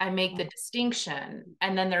world, I make the distinction,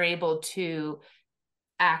 and then they're able to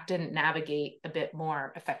act and navigate a bit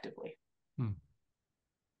more effectively. Nice.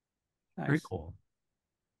 Very cool.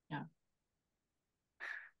 Yeah.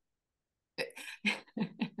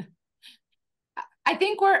 I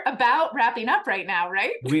think we're about wrapping up right now,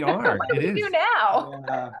 right? We are. What do we do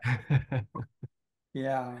now?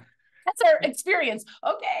 Yeah. That's our experience.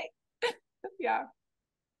 Okay. Yeah.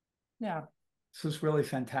 This is really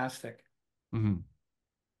fantastic. Mm-hmm.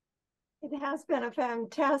 It has been a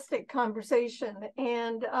fantastic conversation.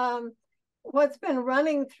 And what's been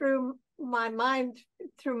running through my mind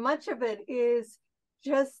through much of it is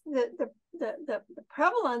just the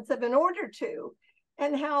prevalence of an order to,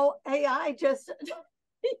 and how AI just is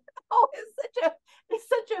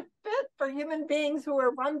such a fit for human beings who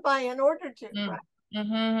are run by an order to. Right?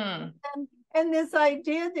 Mm-hmm. And this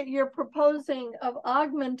idea that you're proposing of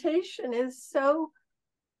augmentation is so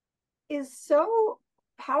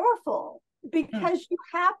powerful, because you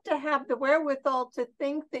have to have the wherewithal to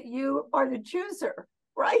think that you are the chooser,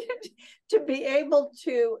 right? To be able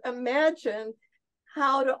to imagine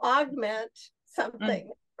how to augment something,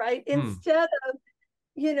 right? Instead of,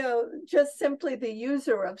 you know, just simply the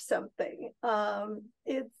user of something.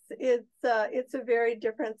 It's a very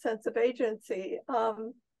different sense of agency.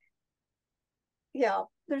 Yeah,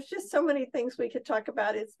 there's just so many things we could talk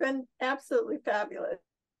about. It's been absolutely fabulous.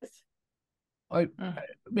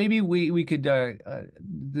 Maybe we could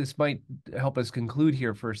this might help us conclude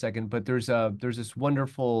here for a second, but there's this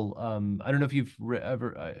wonderful I don't know if you've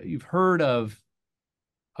ever you've heard of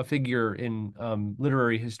a figure in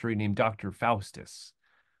literary history named Dr. Faustus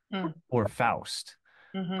or Faust.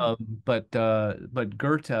 But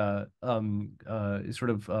Goethe is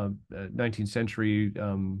sort of 19th century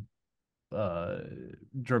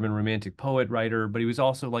German romantic poet writer, but he was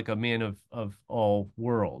also like a man of all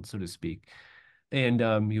worlds, so to speak.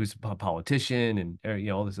 And he was a politician and you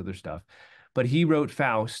know all this other stuff. But he wrote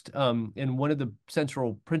Faust, and one of the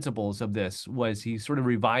central principles of this was he sort of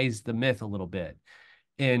revised the myth a little bit.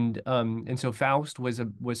 And so Faust was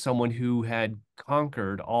someone who had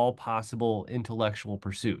conquered all possible intellectual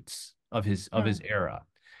pursuits of his era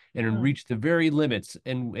and reached the very limits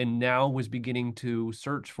and now was beginning to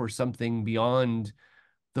search for something beyond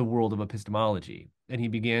the world of epistemology. And he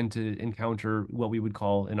began to encounter what we would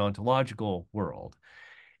call an ontological world.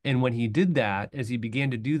 And when he did that, as he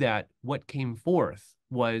began to do that, what came forth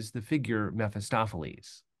was the figure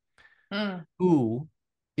Mephistopheles, who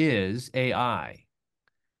is AI.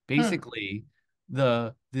 Basically,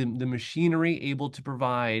 the machinery able to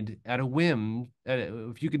provide at a whim,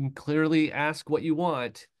 if you can clearly ask what you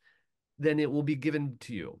want, then it will be given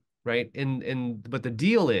to you, right? But the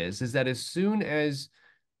deal is that as soon as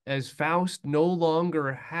Faust no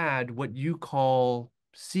longer had what you call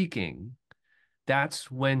seeking,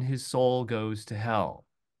 that's when his soul goes to hell.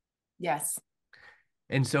 Yes.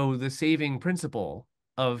 And so the saving principle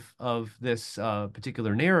of this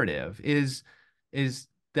particular narrative is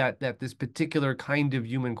that this particular kind of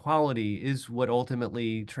human quality is what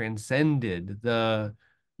ultimately transcended the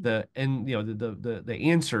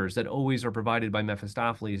answers that always are provided by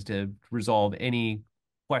Mephistopheles to resolve any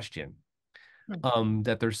question.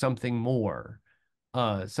 That there's something more,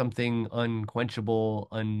 something unquenchable,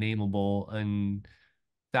 unnameable,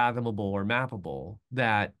 unfathomable, or mappable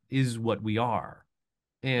that is what we are.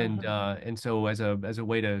 And so as a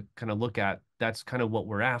way to kind of look at, that's kind of what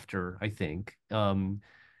we're after, I think.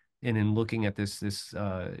 And in looking at this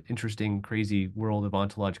interesting, crazy world of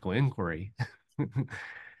ontological inquiry,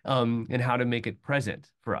 and how to make it present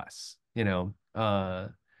for us, you know.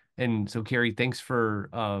 And so, Kari, thanks for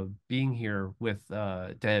being here with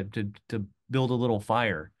to build a little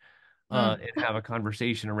fire and have a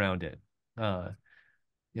conversation around it. You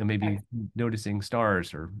know, maybe noticing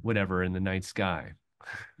stars or whatever in the night sky.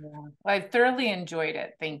 Yeah, well, I thoroughly enjoyed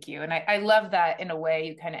it. Thank you. And I love that in a way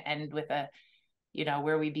you kind of end with a, you know,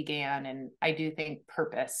 where we began. And I do think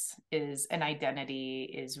purpose is an identity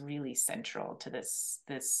is really central to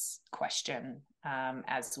this question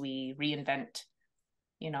as we reinvent,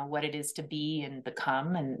 you know, what it is to be and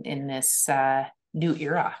become and in this new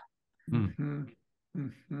era. All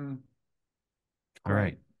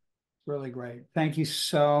right. Really great. Thank you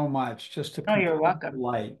so much. Just to you're welcome.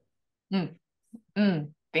 Light.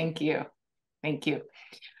 Thank you. Thank you.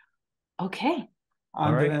 Okay.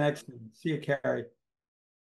 On to the next one. See you, Kari.